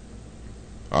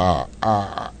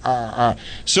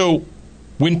 So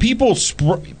when people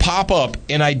pop up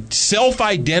and I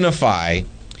self-identify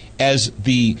as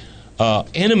the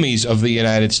enemies of the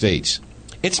United States.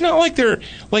 It's not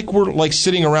like we're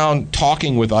sitting around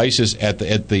talking with ISIS at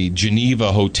the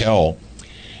Geneva hotel.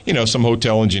 Some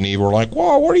hotel in Geneva. We're like,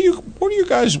 "Well, what are you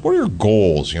guys? What are your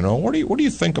goals? What do you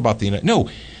think about the United?" No,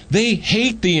 they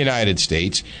hate the United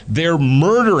States. They're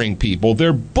murdering people.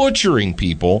 They're butchering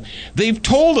people. They've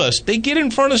told us they get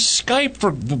in front of Skype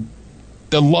for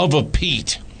the love of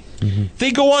Pete. Mm-hmm.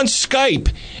 They go on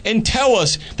Skype and tell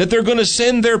us that they're going to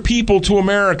send their people to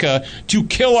America to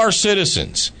kill our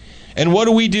citizens. And what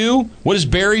do? What does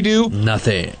Barry do?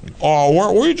 Nothing.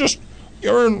 Oh, we just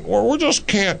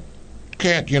can't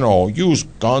use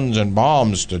guns and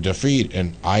bombs to defeat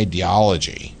an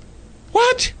ideology.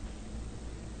 What?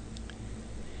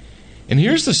 And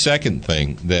here's the second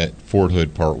thing that Fort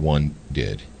Hood Part 1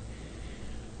 did.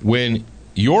 When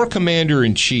your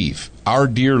commander-in-chief, our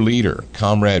dear leader,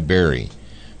 Comrade Barry,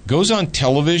 goes on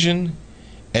television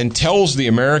and tells the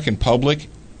American public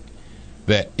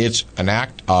that it's an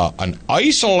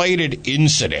isolated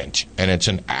incident, and it's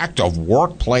an act of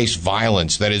workplace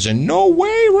violence that is in no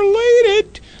way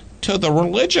related to the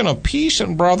religion of peace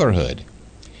and brotherhood.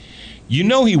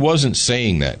 He wasn't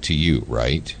saying that to you,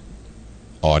 right?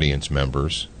 Audience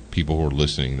members, people who are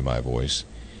listening to my voice.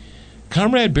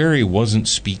 Comrade Barry wasn't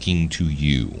speaking to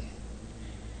you.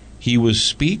 He was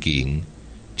speaking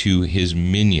to his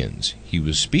minions. He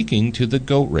was speaking to the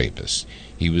goat rapists.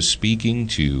 He was speaking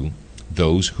to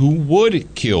those who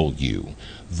would kill you,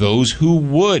 those who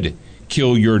would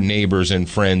kill your neighbors and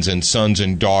friends and sons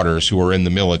and daughters who are in the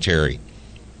military.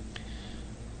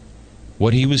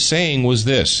 What he was saying was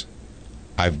this: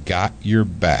 I've got your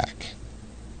back.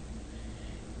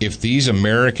 If these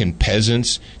American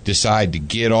peasants decide to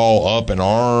get all up in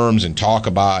arms and talk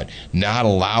about not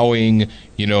allowing,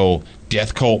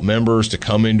 death cult members to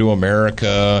come into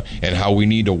America and how we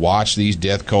need to watch these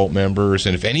death cult members,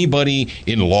 and if anybody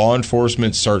in law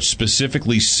enforcement starts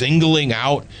specifically singling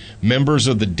out members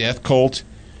of the death cult,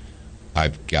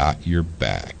 I've got your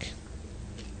back.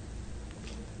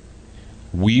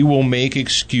 We will make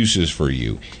excuses for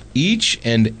you. Each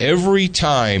and every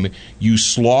time you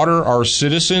slaughter our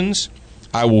citizens,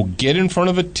 I will get in front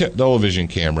of a television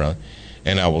camera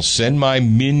and I will send my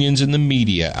minions in the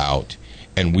media out,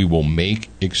 and we will make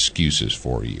excuses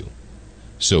for you.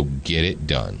 So get it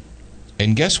done.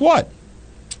 And guess what?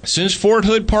 Since Fort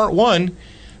Hood Part 1,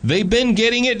 they've been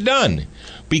getting it done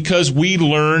because we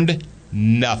learned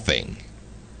nothing.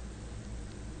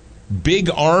 Big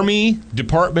Army,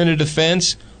 Department of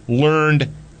Defense,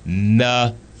 learned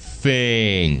nothing.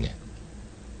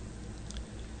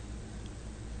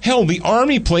 Hell, the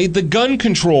Army played the gun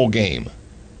control game.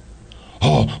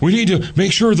 Oh, we need to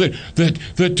make sure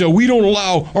that we don't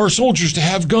allow our soldiers to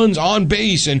have guns on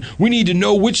base, and we need to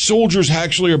know which soldiers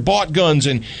actually are bought guns.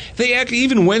 And they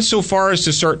even went so far as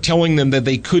to start telling them that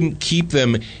they couldn't keep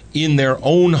them in their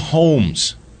own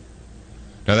homes.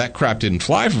 Now, that crap didn't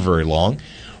fly for very long.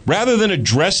 Rather than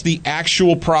address the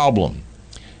actual problem,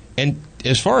 and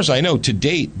as far as I know, to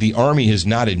date, the Army has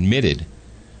not admitted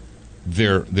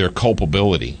their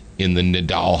culpability in the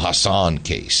Nidal Hasan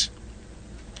case.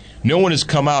 No one has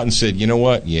come out and said, you know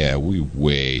what? Yeah, we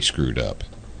way screwed up.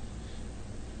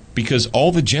 Because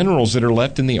all the generals that are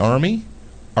left in the Army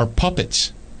are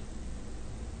puppets.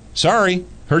 Sorry,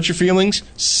 hurt your feelings?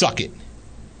 Suck it.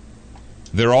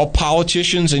 They're all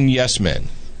politicians and yes men.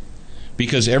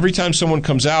 Because every time someone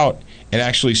comes out and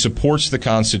actually supports the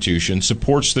Constitution,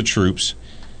 supports the troops,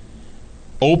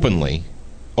 openly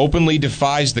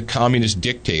defies the communist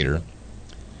dictator,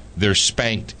 they're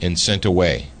spanked and sent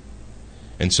away.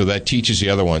 And so that teaches the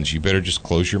other ones, you better just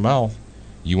close your mouth.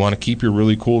 You want to keep your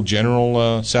really cool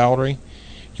general salary?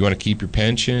 You want to keep your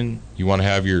pension? You want to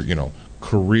have your,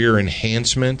 career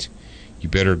enhancement? You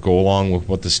better go along with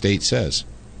what the state says.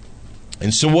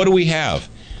 And so what do we have?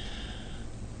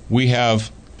 We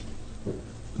have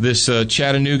this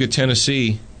Chattanooga,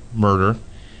 Tennessee murder,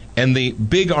 and the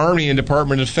big Army and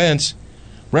Department of Defense,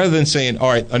 rather than saying, all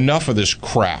right, enough of this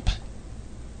crap,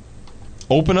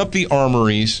 open up the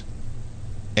armories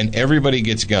and everybody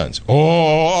gets guns.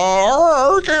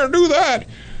 Oh, we can't do that.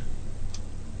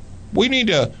 We need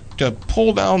to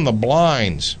pull down the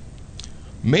blinds.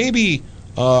 Maybe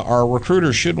our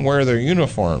recruiters shouldn't wear their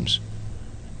uniforms.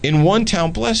 In one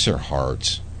town, bless their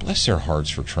hearts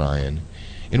for trying.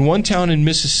 In one town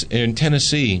in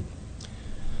Tennessee,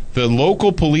 the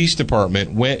local police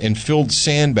department went and filled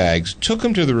sandbags, took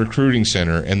them to the recruiting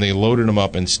center, and they loaded them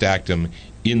up and stacked them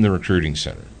in the recruiting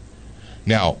center.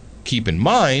 Now, keep in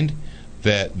mind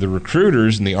that the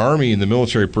recruiters and the Army and the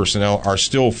military personnel are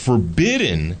still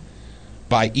forbidden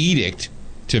by edict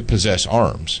to possess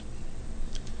arms.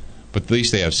 but at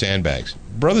least they have sandbags.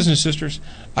 Brothers and sisters,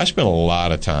 I spent a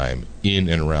lot of time in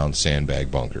and around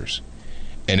sandbag bunkers.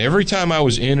 And every time I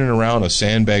was in and around a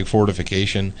sandbag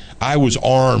fortification, I was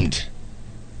armed.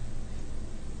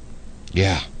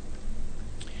 Yeah.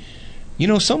 You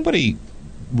know, somebody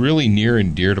really near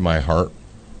and dear to my heart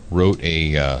wrote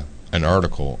an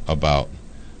article about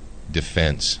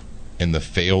defense and the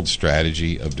failed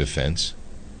strategy of defense.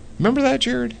 Remember that,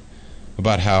 Jared?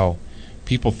 About how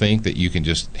people think that you can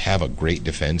just have a great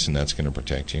defense and that's going to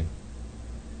protect you.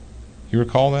 You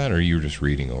recall that, or you were just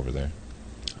reading over there?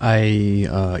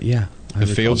 Yeah. The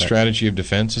failed strategy of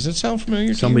defense. Does it sound familiar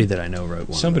to Somebody you? that I know wrote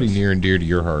one. Somebody of those. near and dear to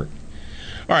your heart.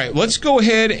 All right, let's go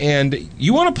ahead and...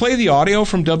 You want to play the audio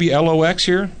from WLOX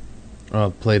here?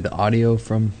 Play the audio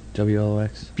from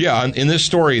WLOX? Yeah, in this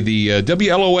story, the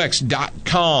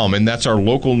WLOX.com, and that's our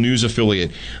local news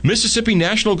affiliate. Mississippi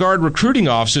National Guard recruiting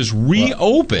offices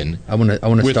reopen I want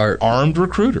to with start armed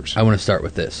recruiters. I want to start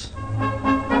with this.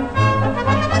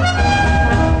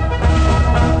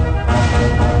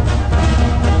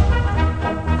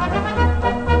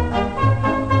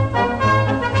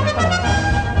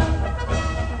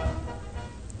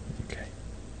 Okay.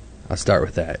 I'll start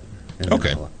with that. And then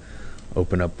Okay. I'll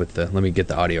open up with the... Let me get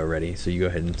the audio ready, so you go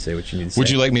ahead and say what you need to say. Would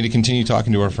you like me to continue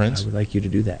talking to our friends? I would like you to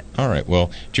do that. All right.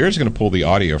 Well, Jared's going to pull the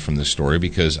audio from this story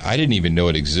because I didn't even know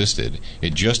it existed.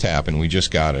 It just happened. We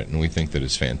just got it, and we think that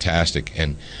it's fantastic.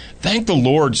 And thank the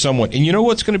Lord somewhat. And you know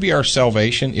what's going to be our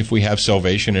salvation if we have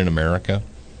salvation in America?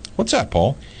 What's that,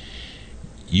 Paul?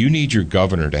 You need your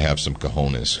governor to have some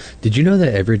cojones. Did you know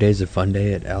that every day is a fun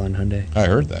day at Allen Hyundai? I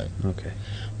heard that. Okay.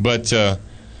 But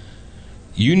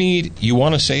you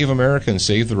want to save America and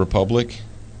save the Republic,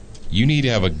 you need to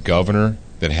have a governor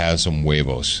that has some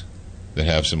huevos, that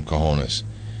have some cojones.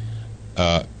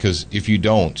 Because if you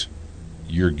don't,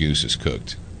 your goose is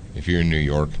cooked. If you're in New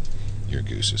York, your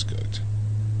goose is cooked.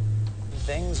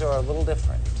 Things are a little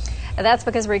different. And that's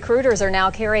because recruiters are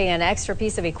now carrying an extra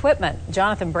piece of equipment.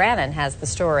 Jonathan Brannon has the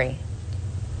story.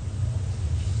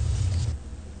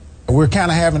 We're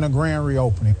kind of having a grand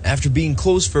reopening. After being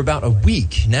closed for about a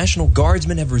week, National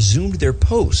Guardsmen have resumed their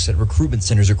posts at recruitment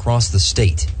centers across the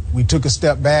state. We took a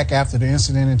step back after the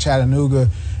incident in Chattanooga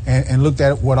and looked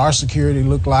at what our security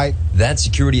looked like. That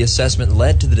security assessment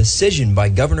led to the decision by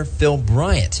Governor Phil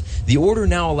Bryant. The order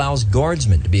now allows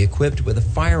guardsmen to be equipped with a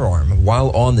firearm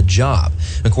while on the job.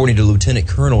 According to Lieutenant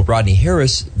Colonel Rodney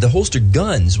Harris, the holstered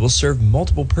guns will serve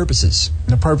multiple purposes.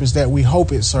 The purpose that we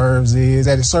hope it serves is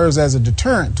that it serves as a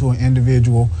deterrent to an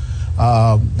individual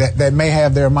that may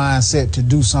have their mind set to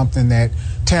do something that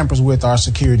tampers with our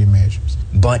security measures.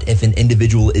 But if an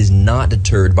individual is not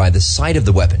deterred by the sight of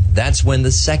the weapon, that's when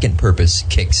the second purpose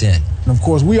kicks in. And of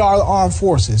course, we are the armed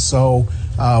forces, so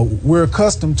we're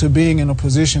accustomed to being in a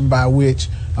position by which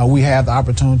we have the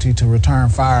opportunity to return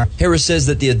fire. Harris says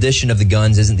that the addition of the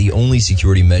guns isn't the only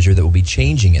security measure that will be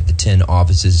changing at the 10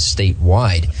 offices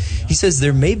statewide. He says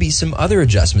there may be some other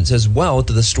adjustments as well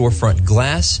to the storefront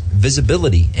glass,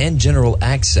 visibility, and general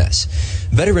access.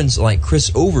 Veterans like Chris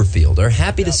Overfield are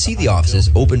happy to see the offices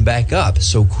open back up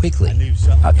so quickly.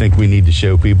 I think we need to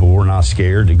show people we're not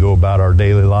scared to go about our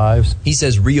daily lives. He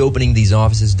says reopening these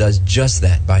offices does just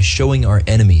that by showing our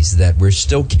enemies that we're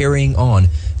still carrying on,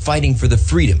 fighting for the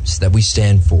freedoms that we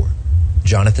stand for.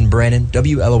 Jonathan Brannon,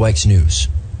 WLOX News.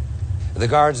 The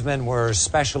guardsmen were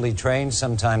specially trained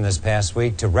sometime this past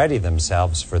week to ready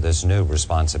themselves for this new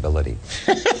responsibility.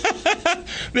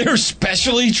 They're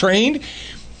specially trained?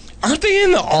 Aren't they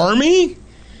in the Army?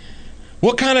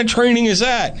 What kind of training is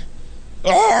that?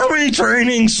 Army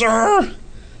training, sir!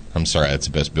 I'm sorry, that's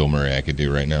the best Bill Murray I could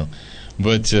do right now.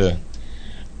 But,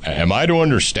 am I to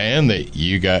understand that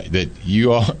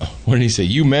you all, what did he say,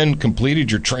 you men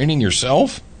completed your training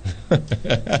yourself? I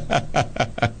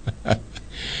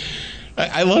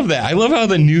love that. I love how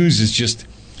the news is just,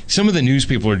 some of the news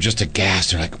people are just aghast.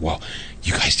 They're like, well,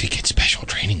 you guys did get special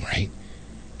training, right?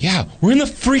 Yeah, we're in the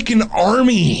freaking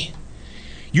Army.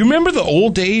 You remember the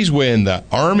old days when the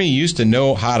Army used to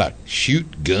know how to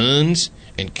shoot guns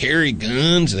and carry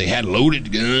guns? They had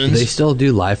loaded guns. Do they still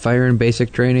do live fire in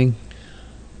basic training?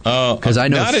 Because I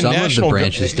know some of the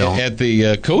branches don't. At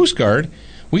the Coast Guard,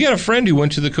 we got a friend who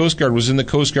went to the Coast Guard, was in the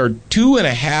Coast Guard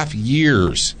 2.5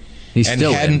 years, He's and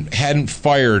still hadn't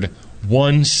fired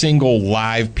one single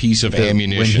live piece of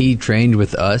ammunition. When he trained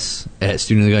with us at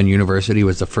Student Gun University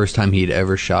was the first time he'd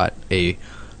ever shot an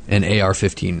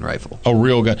AR-15 rifle. A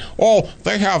real gun. Oh,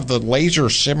 they have the laser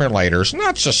simulators.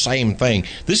 That's the same thing.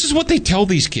 This is what they tell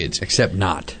these kids. Except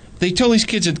not. They tell these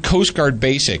kids at Coast Guard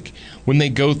Basic, when they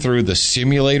go through the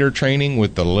simulator training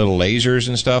with the little lasers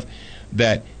and stuff,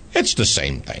 that it's the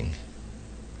same thing.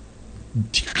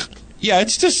 Yeah,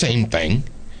 it's the same thing.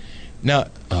 Now,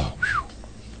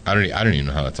 I don't even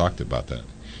know how to talk about that.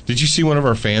 Did you see one of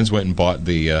our fans went and bought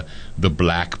the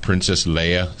black Princess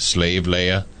Leia, slave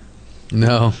Leia?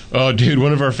 No. Oh, dude,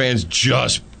 one of our fans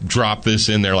just dropped this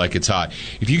in there like it's hot.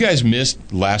 If you guys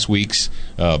missed last week's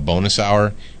bonus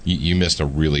hour, you missed a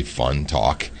really fun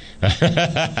talk.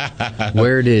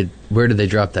 Where did they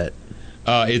drop that?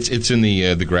 It's in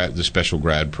the special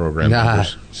grad program.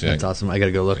 That's So, awesome. I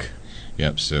gotta go look.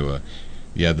 Yep. So,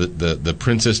 the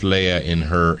Princess Leia in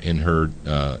her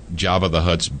Jabba the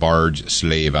Hutt's barge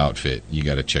slave outfit. You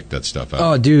got to check that stuff out.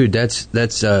 Oh, dude, that's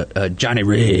Johnny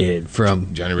Red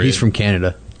from Johnny Red. He's from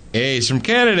Canada. Hey, he's from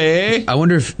Canada. Eh? I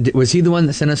wonder if was he the one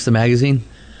that sent us the magazine?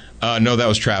 No, that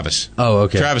was Travis. Oh,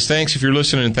 okay. Travis, thanks if you're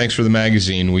listening, and thanks for the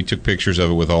magazine. We took pictures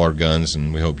of it with all our guns,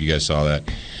 and we hope you guys saw that.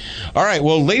 All right,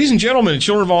 well, ladies and gentlemen,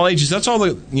 children of all ages, that's all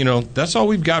that's all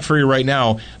we've got for you right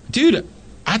now, dude.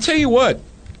 I tell you what.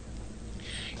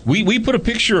 We put a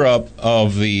picture up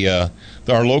of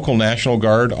our local National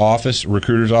Guard office,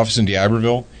 recruiter's office in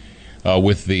D'Iberville,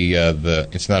 with the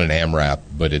it's not an AMRAP,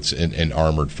 but it's an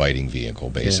armored fighting vehicle,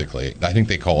 basically. Yeah. I think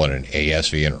they call it an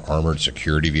ASV, an armored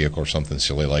security vehicle or something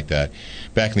silly like that.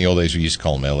 Back in the old days, we used to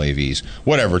call them LAVs.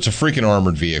 Whatever, it's a freaking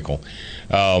armored vehicle.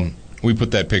 We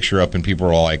put that picture up, and people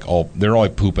are all like, they're all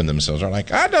like pooping themselves. They're like,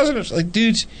 doesn't it? Like,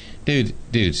 dudes,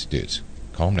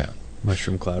 calm down.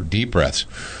 Mushroom cloud. Deep breaths.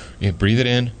 Yeah, breathe it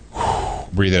in,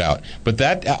 breathe it out. But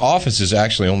that office is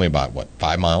actually only about,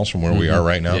 5 miles from where we are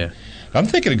right now? Yeah. I'm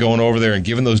thinking of going over there and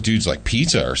giving those dudes, like,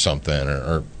 pizza or something.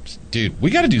 Or dude, we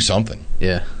got to do something.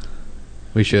 Yeah,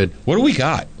 we should. What do we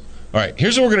got? All right,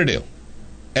 here's what we're going to do.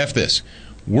 F this.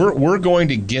 We're going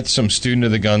to get some Student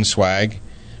of the Gun swag,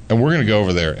 and we're going to go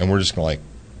over there, and we're just going to,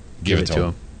 give it to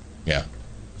them. Yeah.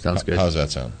 Sounds good. How does that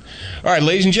sound? All right,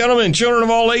 ladies and gentlemen, children of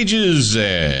all ages,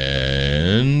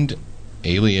 and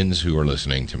aliens who are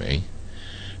listening to me.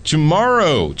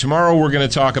 Tomorrow we're going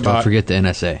to talk about... Don't forget the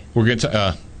NSA. We're going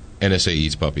to... NSA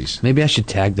eats puppies. Maybe I should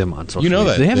tag them on social media.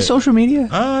 That. Do they have social media?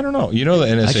 I don't know. You know the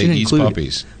NSA eats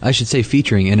puppies. I should say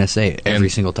featuring NSA every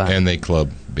single time. And they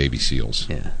club baby seals.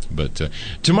 Yeah. But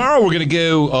tomorrow we're going to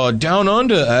go down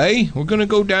under, eh? We're going to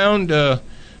go down to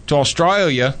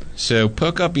Australia, so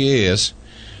perk up your ears.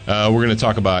 We're going to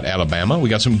talk about Alabama. We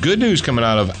got some good news coming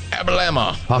out of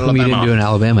Alabama. How come you didn't do an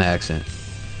Alabama accent?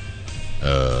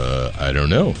 I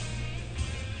don't know.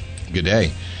 Good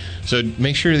day. So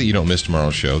make sure that you don't miss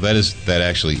tomorrow's show. That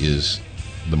actually is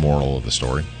the moral of the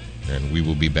story. And we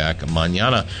will be back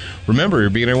mañana. Remember,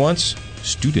 you're beginner once,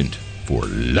 student for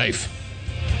life.